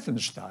 And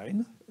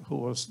Wertenstein, who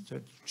was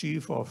the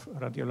chief of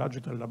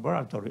radiological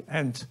laboratory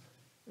and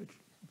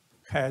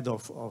head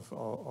of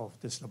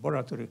this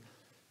laboratory,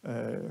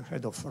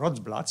 head of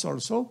Rotblat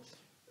also,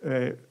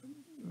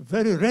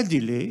 very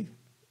readily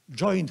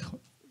joined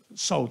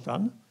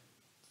Sołtan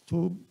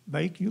to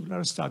make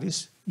nuclear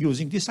studies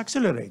using these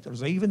accelerators.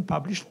 They even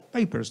published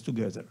papers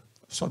together,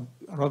 so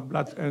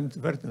Rotblat and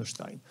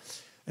Wertenstein.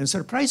 And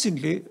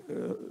surprisingly,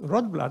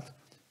 Rotblat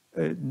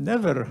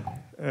never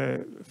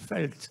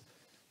felt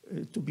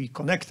to be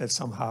connected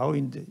somehow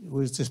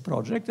with this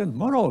project. And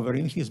moreover,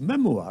 in his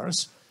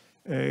memoirs,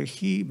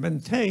 he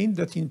maintained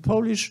that in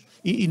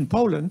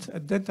Poland,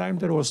 at that time,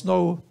 there was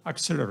no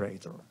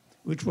accelerator,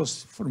 which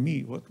was, for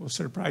me, what was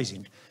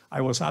surprising.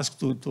 I was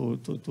asked to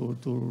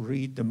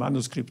read the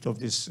manuscript of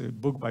this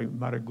book by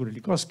Marek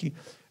Górlikowski,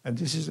 and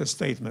this is a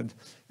statement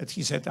that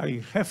he said, I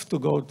have to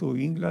go to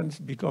England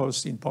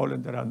because in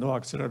Poland there are no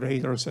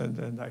accelerators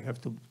and I have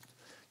to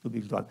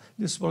build one.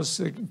 This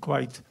was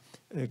quite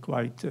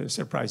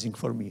surprising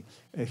for me.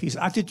 His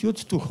attitude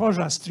to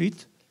Chorza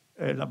Street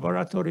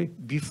laboratory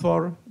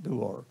before the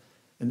war.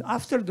 And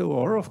after the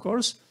war, of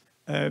course,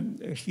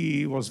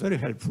 he was very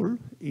helpful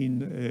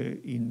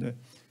in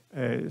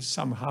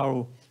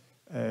somehow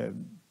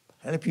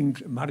helping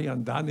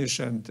Marian Danish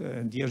and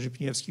Jerzy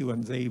Pniewski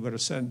when they were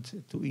sent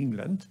to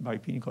England by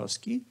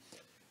Pieńkowski.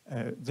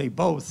 They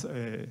both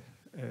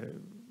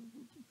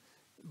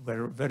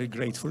were very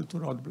grateful to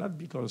Rotblat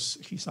because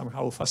he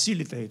somehow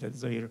facilitated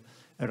their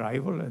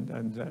arrival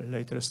and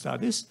later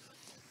studies.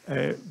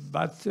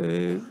 But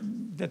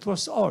that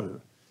was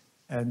all.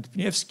 And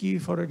Pniewski,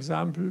 for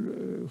example,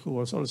 who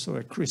was also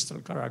a crystal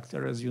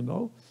character, as you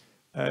know,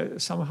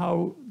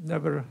 somehow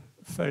never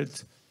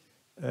felt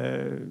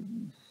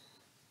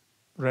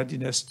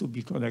readiness to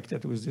be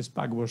connected with this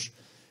Pugwash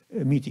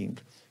meeting.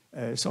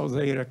 So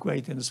their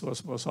acquaintance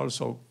was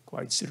also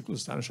quite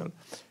circumstantial.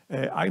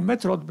 I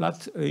met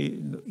Rotblat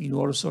in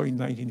Warsaw in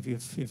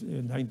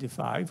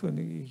 1995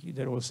 when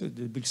there was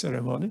the big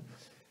ceremony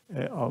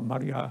of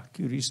Maria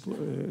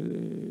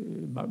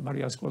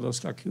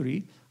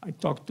Skłodowska-Curie. I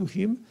talked to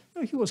him.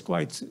 He was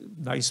quite a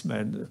nice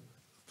man,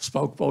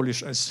 spoke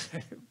Polish as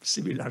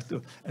similar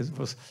to as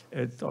was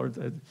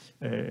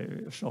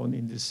shown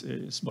in this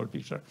small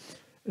picture.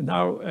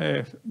 Now,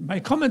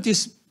 my comment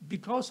is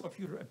because of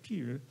your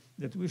appeal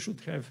that we should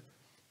have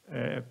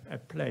a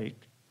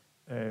plaque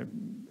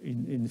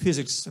in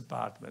physics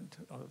department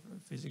or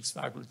physics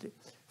faculty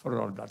for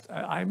Rotblat.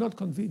 I'm not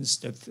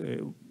convinced that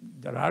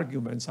their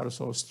arguments are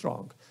so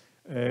strong.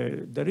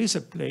 There is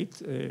a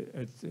plate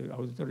at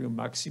Auditorium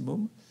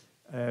Maximum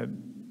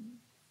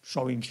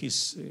showing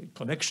his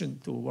connection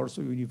to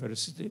Warsaw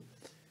University,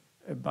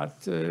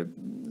 but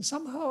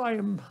somehow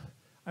I'm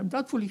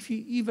doubtful if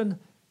he even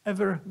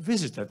ever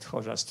visited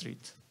Chorza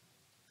Street,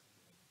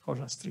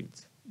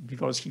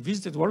 because he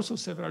visited Warsaw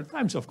several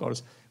times, of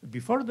course.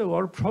 Before the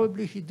war,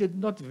 probably he did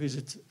not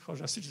visit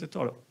Chorza Street at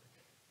all,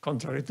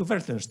 contrary to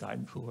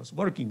Wertenstein, who was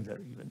working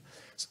there even.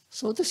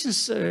 So this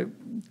is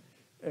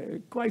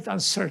quite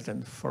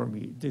uncertain for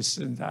me. This,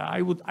 and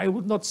I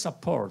would not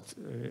support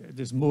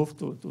this move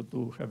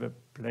to have a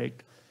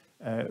plaque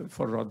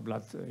for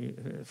Rotblat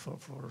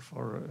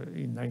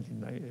in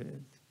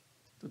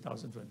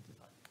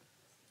 2025.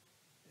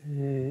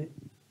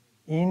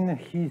 In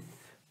his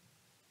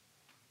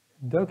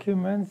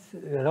documents,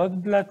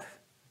 Rotblat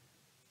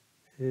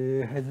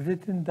has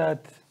written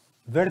that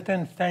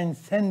Wertenstein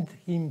sent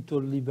him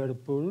to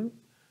Liverpool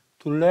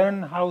to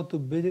learn how to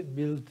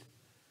build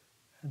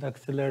an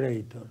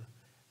accelerator.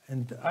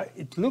 And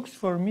it looks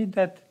for me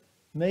that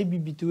maybe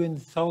between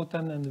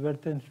Sołtan and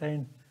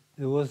Wertenstein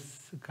there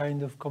was a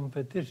kind of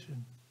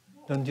competition.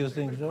 Don't you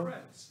think so? They were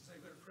friends,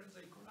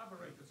 they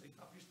collaborated, they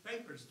published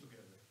papers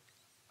together.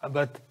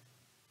 But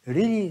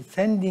really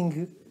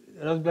sending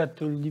Rotblat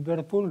to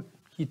Liverpool,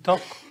 he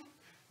talked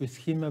with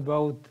him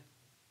about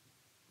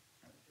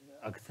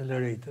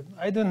accelerator.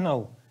 I don't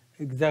know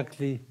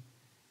exactly,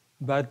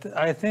 but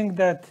I think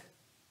that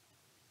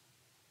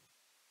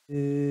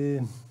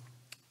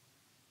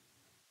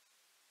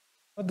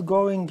not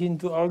going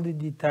into all the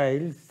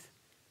details,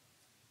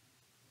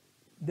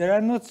 there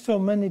are not so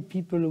many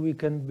people we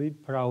can be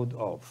proud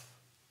of.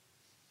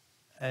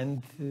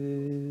 And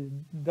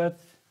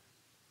that's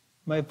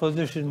my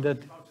position that...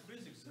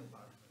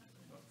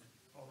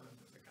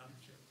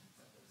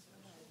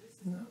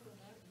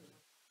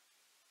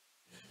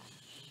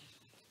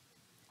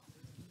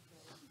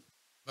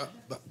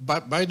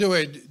 By the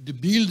way, the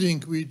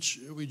building which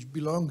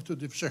belonged to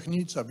the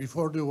Wszechnica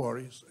before the war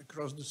is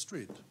across the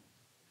street.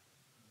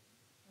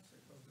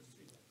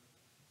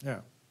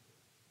 Yeah,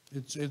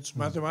 it's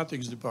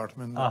mathematics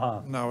department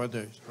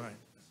nowadays, right?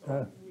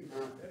 There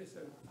is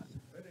a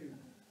very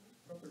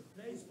proper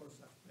place for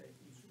such place.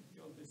 It should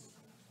be on this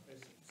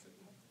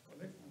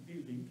collecting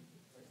building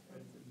of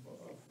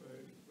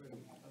where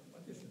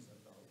mathematicians are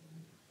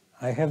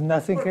now. I have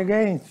nothing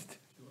against.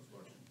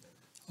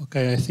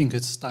 Okay, I think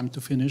it's time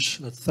to finish.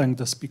 Let's thank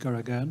the speaker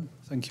again.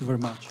 Thank you very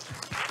much.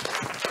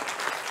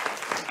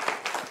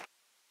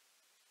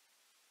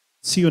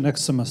 See you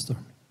next semester.